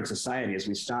our current society is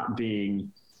we stopped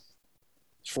being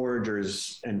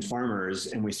foragers and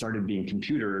farmers and we started being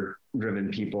computer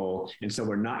driven people. And so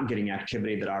we're not getting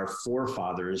activity that our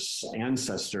forefathers,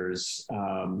 ancestors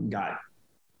got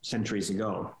centuries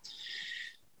ago.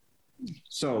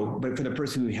 So, but for the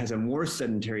person who has a more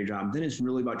sedentary job, then it's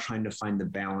really about trying to find the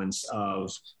balance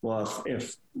of, well,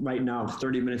 if right now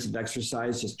 30 minutes of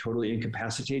exercise just totally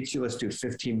incapacitates you, let's do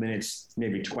 15 minutes,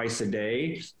 maybe twice a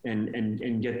day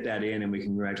and get that in and we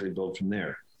can gradually build from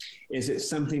there. Is it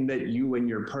something that you and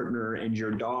your partner and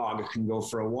your dog can go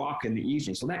for a walk in the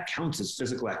evening? So that counts as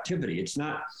physical activity. It's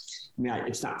not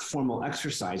formal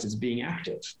exercise, it's being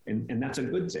active. And that's a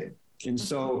good thing. And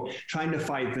so trying to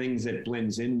find things that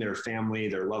blends in their family,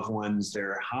 their loved ones,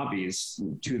 their hobbies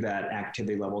to that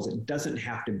activity levels. It doesn't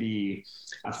have to be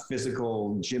a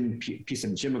physical piece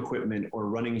of gym equipment or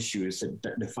running shoes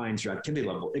that defines your activity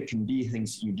level. It can be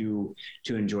things you do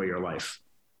to enjoy your life.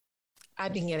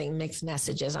 I've been getting mixed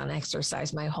messages on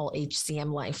exercise my whole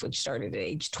HCM life, which started at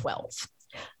age 12.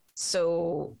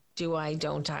 So do I,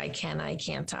 don't I, can I,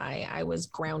 can't I? I was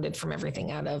grounded from everything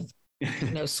out of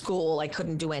school. I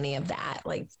couldn't do any of that.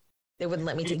 Like they wouldn't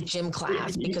let me take gym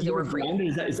class because they were afraid.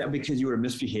 Is that because you were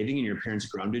misbehaving and your parents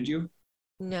grounded you?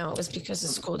 No, it was because the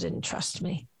school didn't trust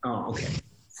me. Oh, okay.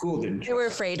 School didn't. They were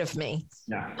afraid of me.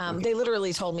 Yeah. Okay. They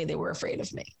literally told me they were afraid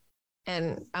of me.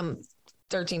 And I'm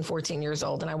 13, 14 years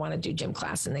old and I want to do gym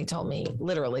class. And they told me,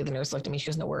 literally, the nurse looked at me, she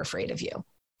goes, no, we're afraid of you,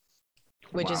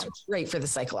 which is great for the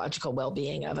psychological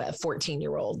well-being of a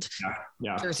 14-year-old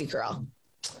Jersey girl.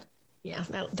 Yeah,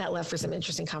 that left for some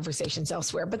interesting conversations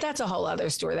elsewhere, but that's a whole other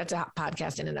story. That's a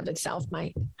podcast in and of itself,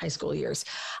 my high school years.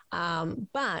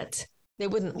 But they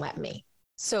wouldn't let me.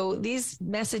 So these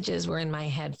messages were in my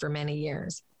head for many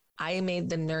years. I made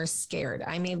the nurse scared.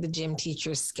 I made the gym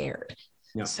teachers scared.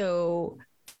 Yeah. So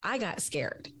I got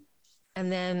scared.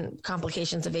 And then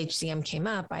complications of HCM came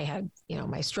up. I had,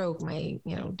 my stroke, my,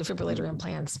 defibrillator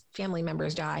implants, family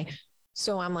members die.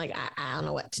 So I'm like, I don't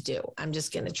know what to do. I'm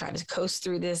just going to try to coast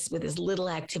through this with as little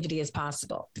activity as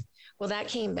possible. Well, that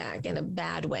came back in a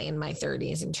bad way in my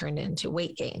 30s and turned into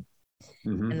weight gain.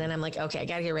 Mm-hmm. And then I'm like, okay, I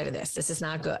got to get rid of this. This is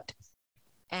not good.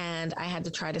 And I had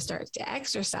to try to start to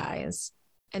exercise,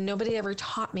 and nobody ever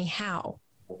taught me how.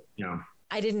 Yeah.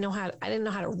 I didn't know how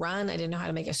to run. I didn't know how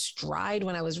to make a stride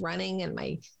when I was running, and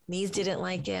my knees didn't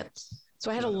like it.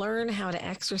 So I had to learn how to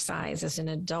exercise as an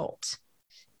adult.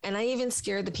 And I even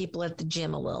scared the people at the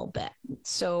gym a little bit.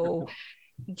 So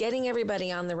getting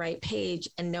everybody on the right page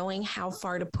and knowing how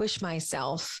far to push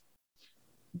myself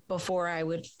before I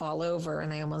would fall over,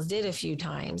 and I almost did a few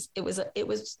times. It was a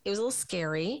little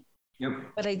scary. Yep.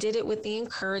 But I did it with the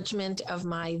encouragement of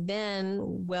my then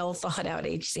well thought out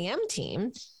HCM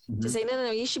team to say,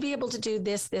 no, you should be able to do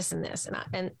this, this, and this.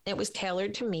 And it was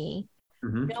tailored to me,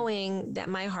 knowing that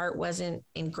my heart wasn't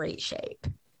in great shape.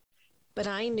 But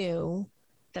I knew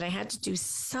that I had to do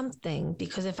something,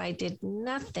 because if I did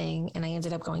nothing and I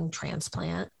ended up going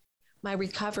transplant, my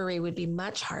recovery would be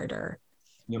much harder.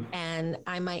 Yep. And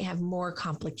I might have more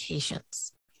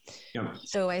complications. Yep.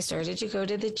 So I started to go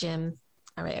to the gym.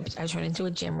 All right, I turned into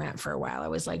a gym rat for a while. I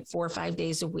was like 4 or 5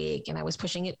 days a week, and I was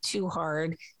pushing it too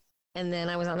hard. And then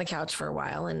I was on the couch for a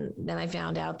while. And then I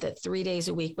found out that 3 days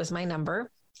a week was my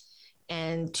number.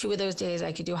 And 2 of those days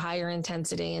I could do higher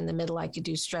intensity. In the middle, I could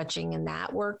do stretching, and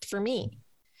that worked for me.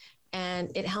 And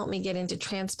it helped me get into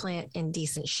transplant in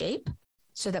decent shape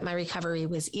so that my recovery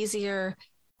was easier.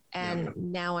 And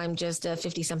now I'm just a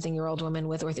 50-something-year-old woman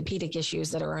with orthopedic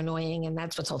issues that are annoying, and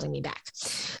that's what's holding me back.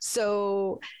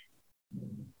 So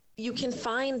you can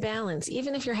find balance,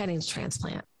 even if you're heading to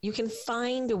transplant. You can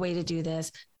find a way to do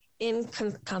this in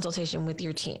consultation with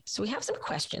your team. So we have some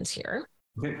questions here.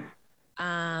 Okay.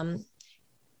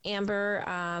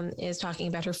 Amber is talking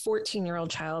about her 14-year-old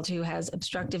child who has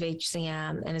obstructive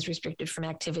HCM and is restricted from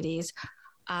activities.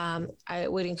 I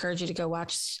would encourage you to go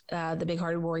watch the Big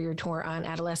Hearted Warrior Tour on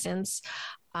adolescence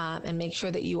and make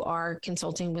sure that you are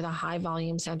consulting with a high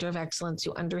volume center of excellence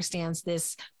who understands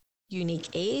this unique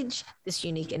age, this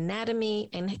unique anatomy,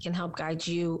 and can help guide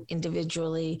you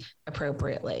individually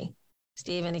appropriately.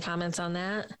 Steve, any comments on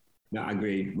that? No, I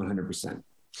agree 100%.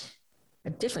 A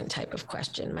different type of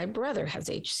question. My brother has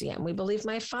HCM. We believe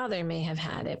my father may have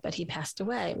had it, but he passed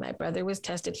away. My brother was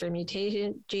tested for a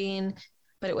mutation gene,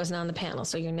 but it wasn't on the panel.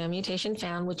 So you're no mutation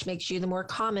found, which makes you the more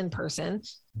common person,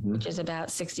 which is about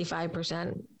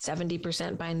 65%,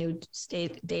 70% by new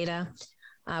state data.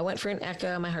 I went for an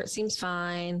echo. My heart seems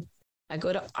fine. I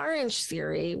go to Orange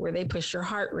Theory, where they push your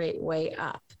heart rate way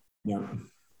up. Yeah.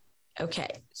 Okay.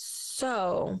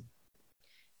 So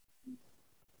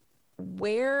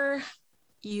where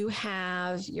you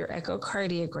have your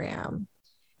echocardiogram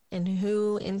and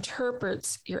who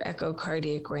interprets your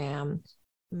echocardiogram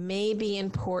may be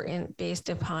important based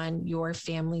upon your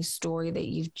family story that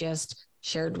you've just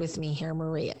shared with me here,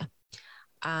 Maria.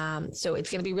 So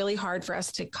it's going to be really hard for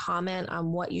us to comment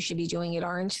on what you should be doing at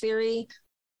Orange Theory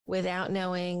without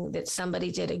knowing that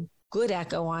somebody did a good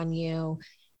echo on you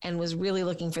and was really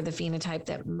looking for the phenotype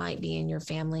that might be in your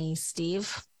family.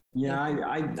 Steve? Yeah,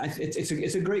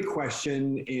 it's a great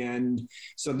question. And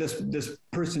so this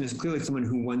person is clearly someone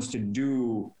who wants to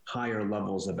do higher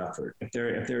levels of effort. If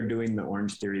they're doing the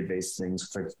Orange Theory based things,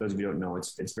 for those of you who don't know,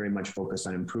 it's very much focused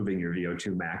on improving your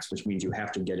VO2 max, which means you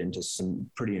have to get into some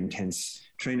pretty intense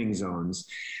training zones.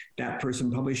 That person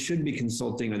probably should be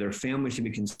consulting, or their family should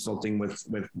be consulting with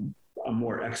a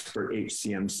more expert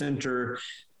HCM center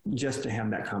just to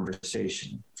have that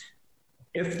conversation.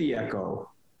 If the echo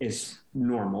is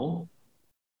normal,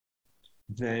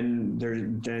 then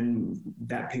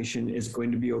that patient is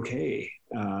going to be okay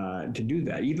to do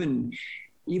that. Even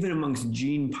even amongst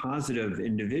gene positive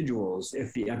individuals,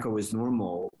 if the echo is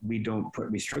normal, we don't put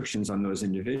restrictions on those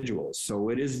individuals. So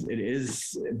it is,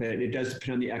 but it does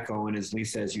depend on the echo. And as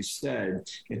Lisa, as you said,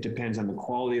 it depends on the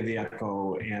quality of the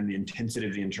echo and the intensity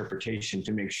of the interpretation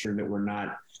to make sure that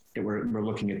we're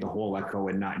looking at the whole echo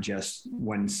and not just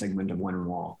one segment of one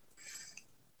wall.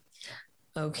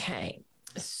 Okay.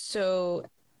 So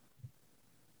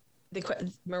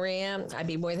Maria, I'd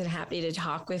be more than happy to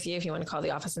talk with you if you want to call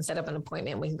the office and set up an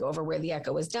appointment. We can go over where the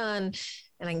echo was done,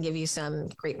 and I can give you some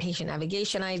great patient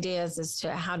navigation ideas as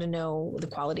to how to know the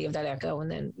quality of that echo, and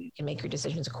then you can make your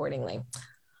decisions accordingly.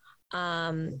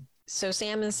 So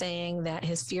Sam is saying that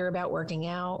his fear about working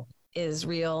out is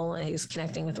real, and he's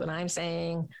connecting with what I'm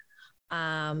saying,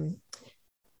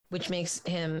 which makes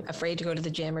him afraid to go to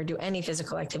the gym or do any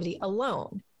physical activity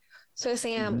alone. So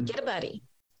Sam, get a buddy.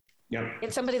 Yep.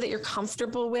 Get somebody that you're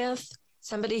comfortable with,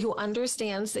 somebody who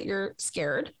understands that you're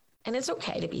scared, and it's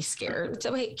okay to be scared. It's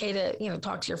okay to,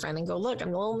 talk to your friend and go, look, I'm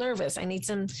a little nervous. I need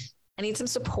some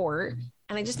support.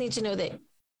 And I just need to know that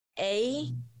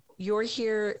A, you're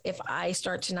here if I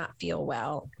start to not feel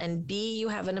well, and B, you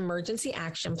have an emergency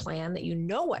action plan that you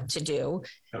know what to do,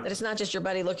 that it's not just your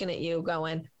buddy looking at you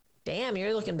going, damn,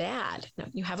 you're looking bad. No,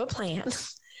 you have a plan.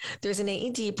 There's an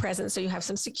AED present, so you have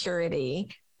some security.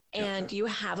 And you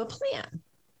have a plan.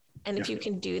 And if you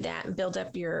can do that and build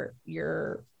up your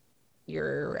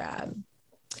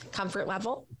comfort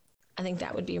level, I think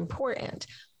that would be important.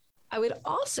 I would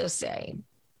also say,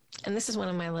 and this is one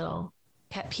of my little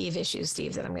pet peeve issues,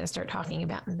 Steve, that I'm going to start talking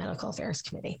about in the Medical Affairs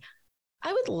Committee.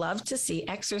 I would love to see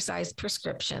exercise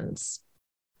prescriptions,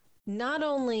 not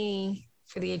only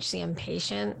for the HCM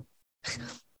patient,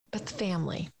 but the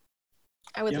family.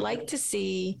 I would like to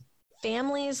see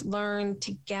families learn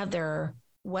together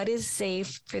what is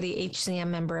safe for the HCM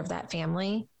member of that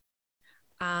family,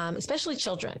 especially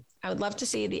children. I would love to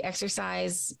see the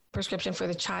exercise prescription for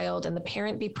the child and the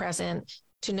parent be present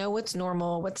to know what's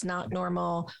normal, what's not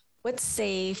normal, what's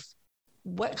safe,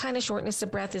 what kind of shortness of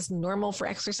breath is normal for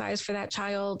exercise for that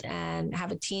child, and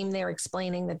have a team there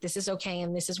explaining that this is okay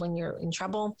and this is when you're in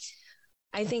trouble.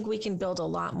 I think we can build a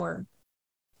lot more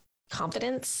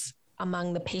confidence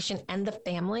among the patient and the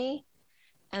family,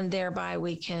 and thereby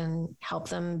we can help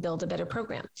them build a better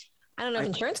program. I don't know if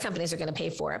insurance companies are going to pay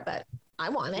for it, but I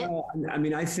want it. Well, I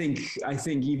mean, I think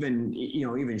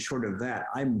even short of that,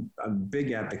 I'm a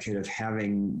big advocate of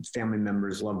having family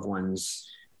members, loved ones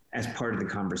as part of the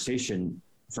conversation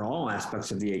for all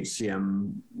aspects of the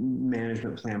HCM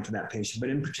management plan for that patient, but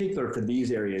in particular for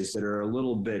these areas that are a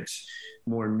little bit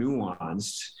more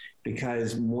nuanced,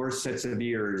 because more sets of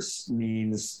ears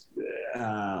means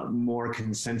more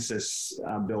consensus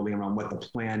building around what the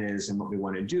plan is and what we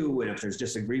want to do. And if there's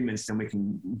disagreements, then we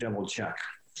can double check.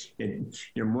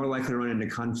 You're more likely to run into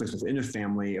conflicts within a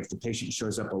family if the patient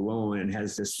shows up alone and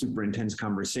has this super intense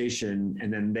conversation,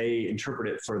 and then they interpret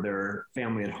it for their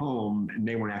family at home and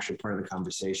they weren't actually part of the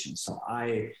conversation. So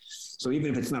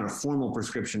even if it's not a formal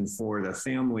prescription for the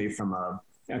family from a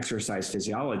exercise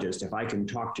physiologist, if I can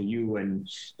talk to you and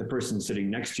the person sitting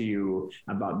next to you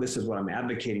about this is what I'm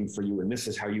advocating for you and this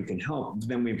is how you can help,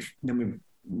 then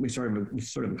we sort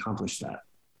of accomplished that.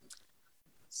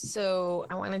 So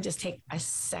I want to just take a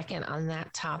second on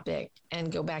that topic and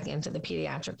go back into the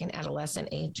pediatric and adolescent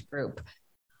age group.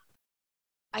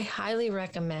 I highly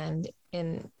recommend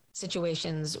in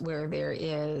situations where there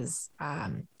is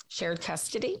shared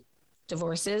custody,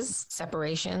 divorces,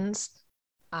 separations,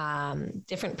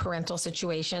 different parental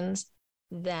situations,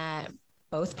 that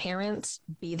both parents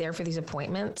be there for these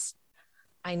appointments.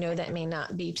 I know that may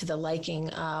not be to the liking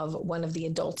of one of the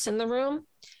adults in the room,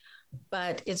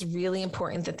 but it's really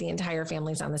important that the entire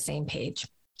family's on the same page.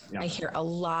 Yeah. I hear a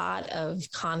lot of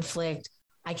conflict.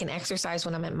 I can exercise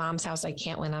when I'm at mom's house. I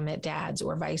can't when I'm at dad's,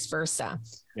 or vice versa.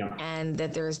 Yeah. And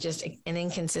that there's just an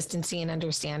inconsistency in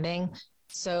understanding.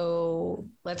 So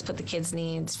let's put the kids'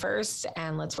 needs first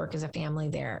and let's work as a family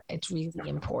there. It's really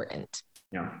important.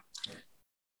 Yeah.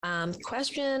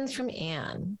 Question from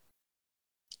Anne.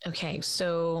 Okay.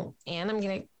 So Anne, I'm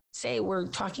going to say we're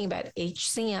talking about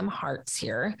HCM hearts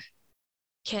here.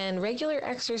 Can regular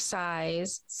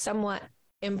exercise somewhat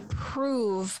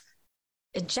improve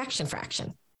ejection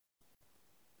fraction?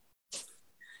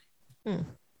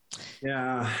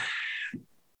 Yeah,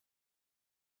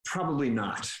 probably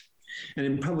not.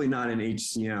 And probably not in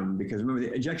HCM, because remember,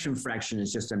 the ejection fraction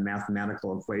is just a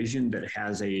mathematical equation that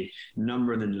has a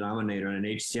number in the denominator. And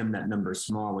in HCM, that number is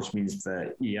small, which means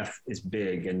the EF is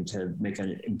big. And to make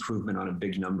an improvement on a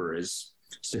big number is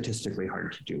statistically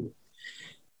hard to do.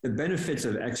 The benefits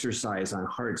of exercise on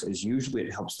hearts is usually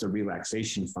it helps the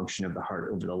relaxation function of the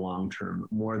heart over the long term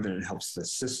more than it helps the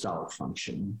systolic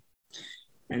function.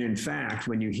 And in fact,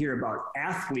 when you hear about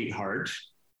athlete heart,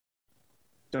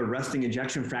 the resting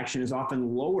ejection fraction is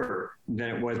often lower than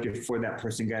it was before that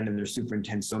person got into their super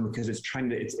intense zone, because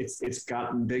it's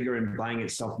gotten bigger and buying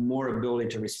itself more ability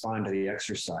to respond to the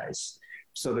exercise.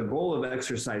 So the goal of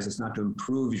exercise is not to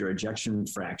improve your ejection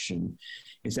fraction.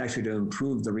 It's actually to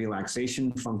improve the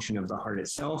relaxation function of the heart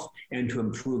itself and to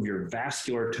improve your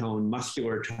vascular tone,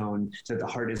 muscular tone, so that the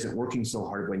heart isn't working so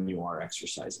hard when you are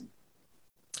exercising.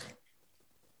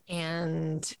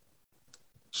 And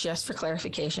just for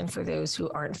clarification, for those who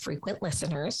aren't frequent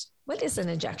listeners, what is an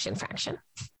ejection fraction?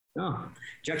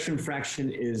 Ejection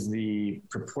fraction is the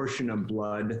proportion of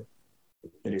blood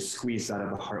that is squeezed out of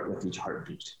the heart with each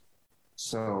heartbeat.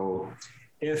 So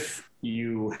if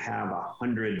you have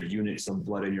 100 units of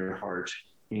blood in your heart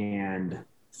and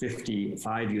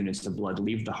 55 units of blood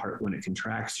leave the heart when it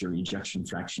contracts, your ejection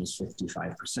fraction is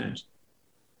 55%.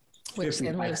 Which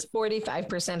then leaves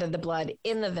 45% of the blood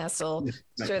in the vessel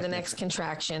for the next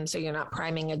contraction, so you're not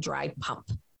priming a dry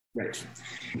pump. Right.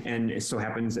 And it so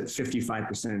happens that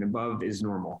 55% and above is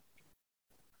normal.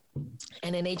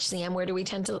 And in HCM, where do we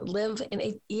tend to live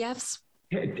in EFs?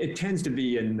 It tends to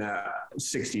be in the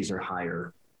 60s or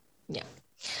higher. Yeah.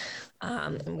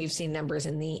 And we've seen numbers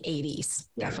in the 80s,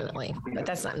 definitely, but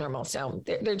that's not normal. So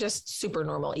they're just super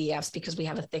normal EFs because we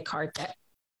have a thick heart that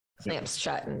clamps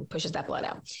shut and pushes that blood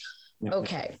out. Yeah.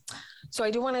 Okay. So I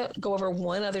do want to go over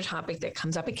one other topic that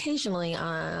comes up occasionally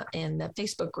in the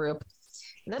Facebook group,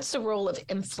 and that's the role of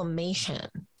inflammation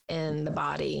in the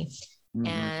body. Mm-hmm.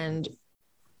 And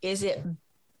is it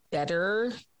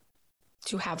better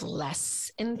to have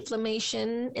less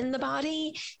inflammation in the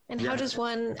body? And how does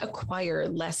one acquire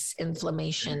less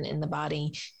inflammation in the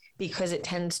body? Because it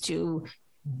tends to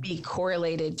be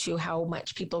correlated to how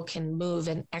much people can move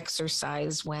and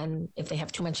exercise if they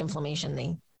have too much inflammation,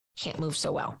 they can't move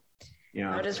so well.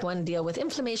 Yeah. How does one deal with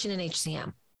inflammation in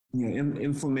HCM? Yeah,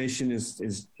 inflammation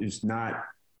is not,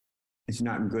 it's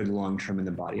not good long-term in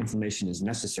the body. Inflammation is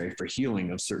necessary for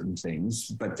healing of certain things,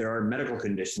 but there are medical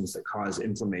conditions that cause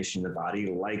inflammation in the body,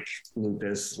 like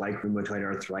lupus, like rheumatoid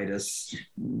arthritis.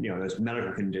 There's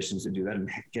medical conditions that do that,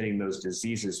 and getting those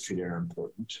diseases treated are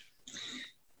important.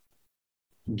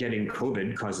 Getting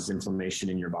COVID causes inflammation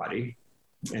in your body,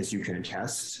 as you can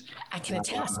attest. I can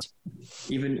attest.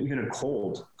 Even a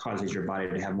cold causes your body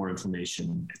to have more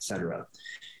inflammation, et cetera.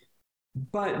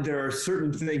 But there are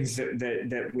certain things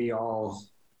that we all,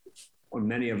 or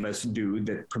many of us, do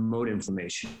that promote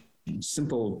inflammation.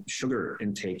 Simple sugar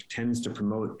intake tends to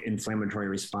promote inflammatory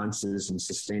responses and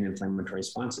sustain inflammatory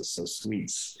responses. So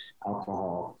sweets,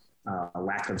 alcohol,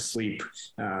 lack of sleep,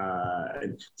 a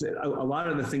lot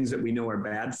of the things that we know are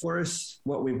bad for us,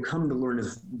 what we've come to learn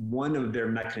is one of their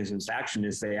mechanisms of action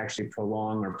is they actually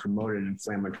prolong or promote an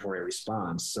inflammatory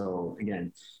response. So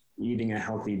again, eating a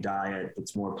healthy diet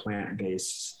that's more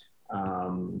plant-based,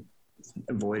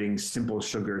 avoiding simple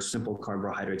sugars, simple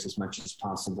carbohydrates as much as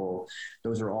possible.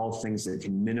 Those are all things that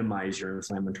can minimize your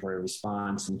inflammatory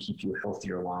response and keep you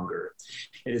healthier longer.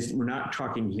 We're not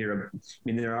talking here,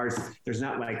 there's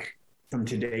not like from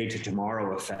today to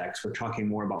tomorrow effects. We're talking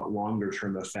more about longer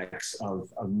term effects of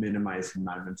minimizing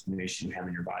the amount of inflammation you have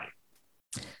in your body.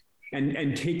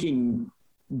 And taking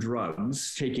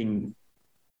drugs, taking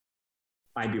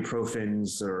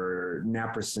ibuprofens or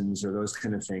naproxens or those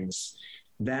kind of things,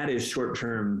 that is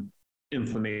short-term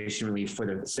inflammation relief for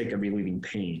the sake of relieving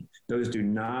pain. Those do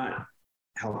not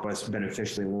help us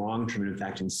beneficially long-term. In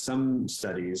fact, in some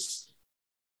studies,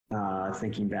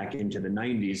 thinking back into the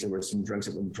 90s, there were some drugs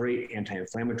that were great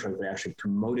anti-inflammatory. They actually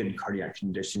promoted cardiac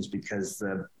conditions because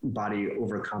the body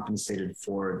overcompensated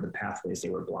for the pathways they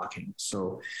were blocking.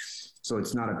 So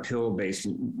it's not a pill-based,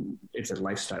 it's a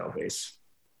lifestyle-based.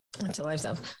 It's a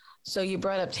lifestyle. So you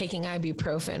brought up taking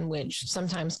ibuprofen, which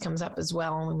sometimes comes up as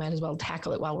well, and we might as well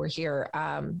tackle it while we're here.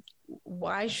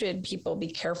 Why should people be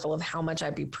careful of how much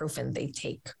ibuprofen they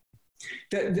take?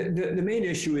 The main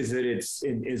issue is that it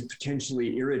is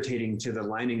potentially irritating to the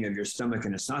lining of your stomach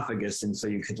and esophagus, and so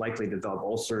you could likely develop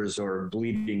ulcers or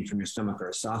bleeding from your stomach or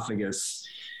esophagus.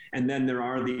 And then there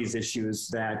are these issues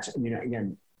that,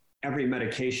 again, every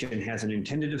medication has an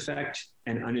intended effect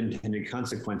and unintended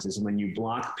consequences. And when you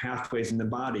block pathways in the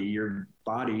body, your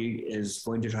body is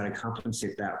going to try to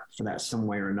compensate for that some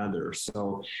way or another.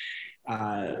 So,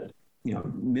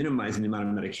 minimizing the amount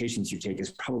of medications you take is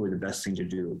probably the best thing to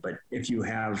do. But if you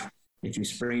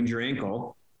sprained your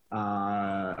ankle,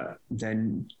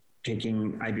 then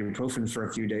taking ibuprofen for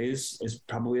a few days is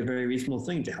probably a very reasonable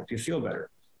thing to help you feel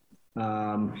better.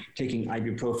 taking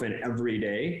ibuprofen every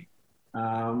day,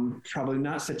 probably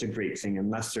not such a great thing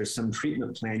unless there's some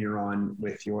treatment plan you're on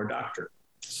with your doctor.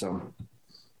 So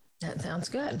that sounds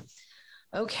good.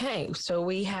 Okay, so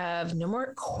we have no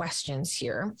more questions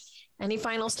here. Any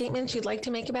final statements you'd like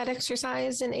to make about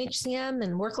exercise and HCM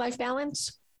and work-life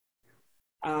balance?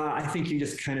 I think you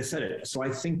just kind of said it. So I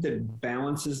think that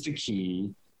balance is the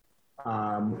key.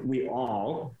 We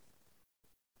all,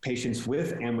 patients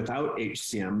with and without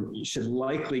HCM, should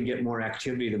likely get more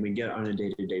activity than we get on a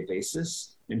day-to-day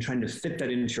basis. And trying to fit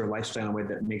that into your lifestyle in a way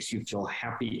that makes you feel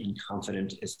happy and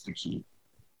confident is the key.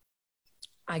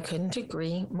 I couldn't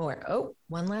agree more. Oh,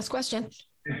 one last question.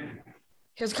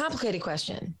 Here's a complicated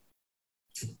question.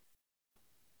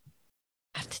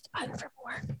 I have to button for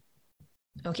more.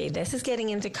 Okay, this is getting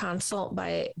into consult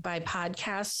by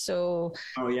podcast, so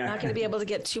I'm not going to be able to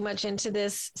get too much into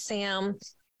this, Sam,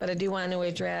 but I do want to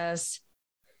address,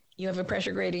 you have a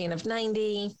pressure gradient of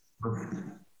 90.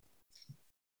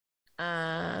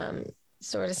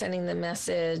 Sort of sending the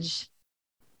message.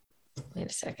 Wait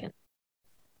a second.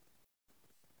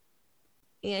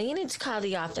 Yeah, you need to call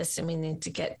the office and we need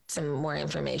to get some more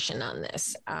information on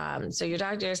this. So your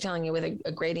doctor is telling you with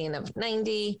a gradient of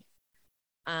 90,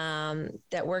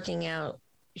 that working out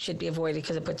should be avoided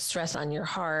because it puts stress on your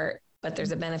heart, but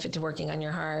there's a benefit to working on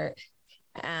your heart.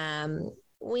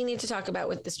 We need to talk about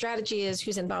what the strategy is,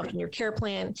 who's involved in your care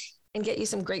plan, and get you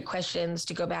some great questions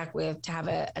to go back with to have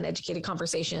an educated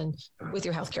conversation with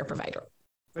your healthcare provider.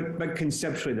 But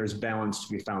conceptually, there's balance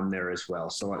to be found there as well.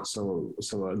 So I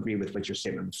agree with what your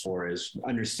statement before is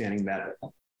understanding that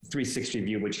 360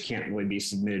 view, which can't really be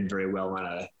submitted very well on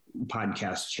a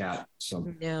podcast chat. So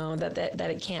no, that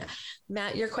it can't.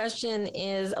 Matt, your question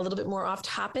is a little bit more off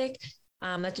topic.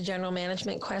 That's a general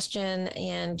management question,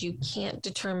 and you can't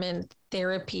determine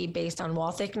therapy based on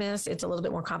wall thickness. It's a little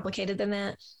bit more complicated than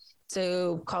that.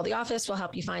 So call the office. We'll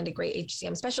help you find a great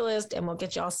HCM specialist, and we'll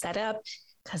get you all set up,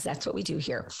 because that's what we do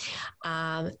here.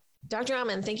 Dr.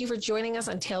 Amann, thank you for joining us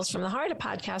on Tales from the Heart, a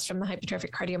podcast from the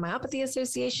Hypertrophic Cardiomyopathy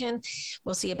Association.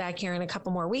 We'll see you back here in a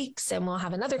couple more weeks, and we'll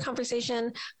have another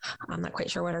conversation. I'm not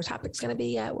quite sure what our topic's going to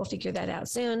be yet. We'll figure that out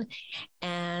soon.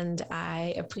 And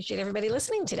I appreciate everybody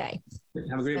listening today.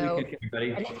 Have a great weekend,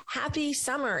 everybody. Happy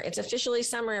summer. It's officially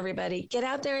summer, everybody. Get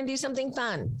out there and do something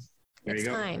fun. It's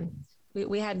time.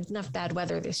 We had enough bad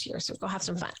weather this year, so go have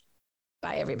some fun.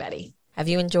 Bye, everybody. Have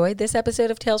you enjoyed this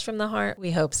episode of Tales from the Heart?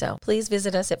 We hope so. Please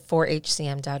visit us at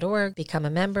 4hcm.org, become a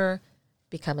member,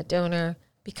 become a donor,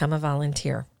 become a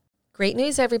volunteer. Great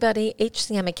news, everybody.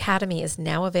 HCM Academy is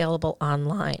now available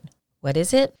online. What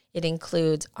is it? It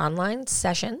includes online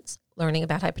sessions, learning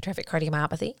about hypertrophic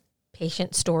cardiomyopathy,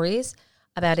 patient stories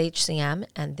about HCM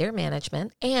and their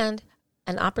management, and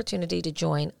an opportunity to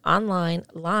join online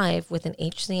live with an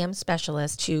HCM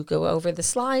specialist to go over the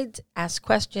slides, ask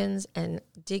questions, and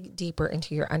dig deeper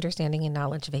into your understanding and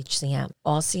knowledge of HCM.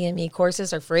 All CME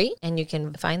courses are free, and you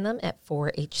can find them at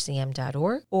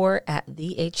 4hcm.org or at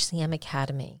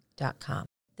thehcmacademy.com.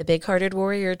 The Big Hearted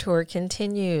Warrior Tour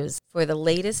continues. For the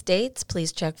latest dates,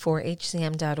 please check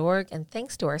 4hcm.org, and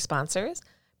thanks to our sponsors,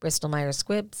 Bristol Myers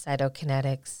Squibb,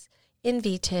 Cytokinetics,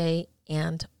 Invitae,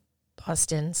 and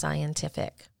Boston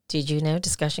Scientific. Did you know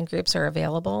discussion groups are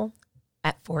available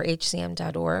at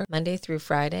 4hcm.org Monday through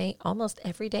Friday? Almost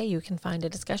every day you can find a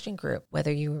discussion group,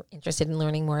 whether you're interested in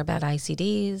learning more about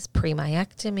ICDs,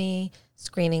 pre-myectomy,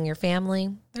 screening your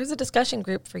family. There's a discussion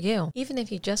group for you. Even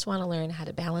if you just want to learn how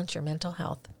to balance your mental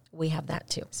health, we have that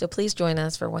too. So please join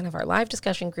us for one of our live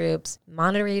discussion groups,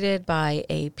 moderated by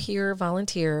a peer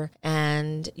volunteer,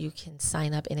 and you can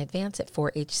sign up in advance at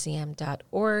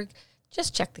 4hcm.org.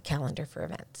 Just check the calendar for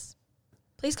events.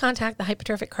 Please contact the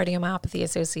Hypertrophic Cardiomyopathy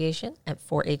Association at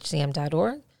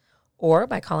 4hcm.org or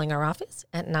by calling our office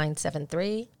at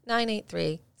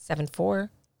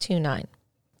 973-983-7429.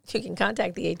 You can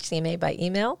contact the HCMA by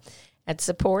email at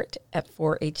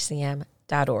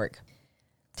support@4hcm.org.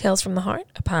 Tales from the Heart,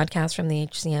 a podcast from the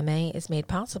HCMA, is made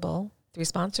possible through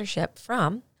sponsorship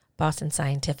from Boston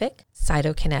Scientific,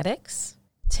 Cytokinetics,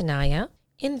 Tenaya,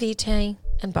 Invitae,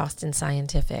 and Boston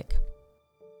Scientific.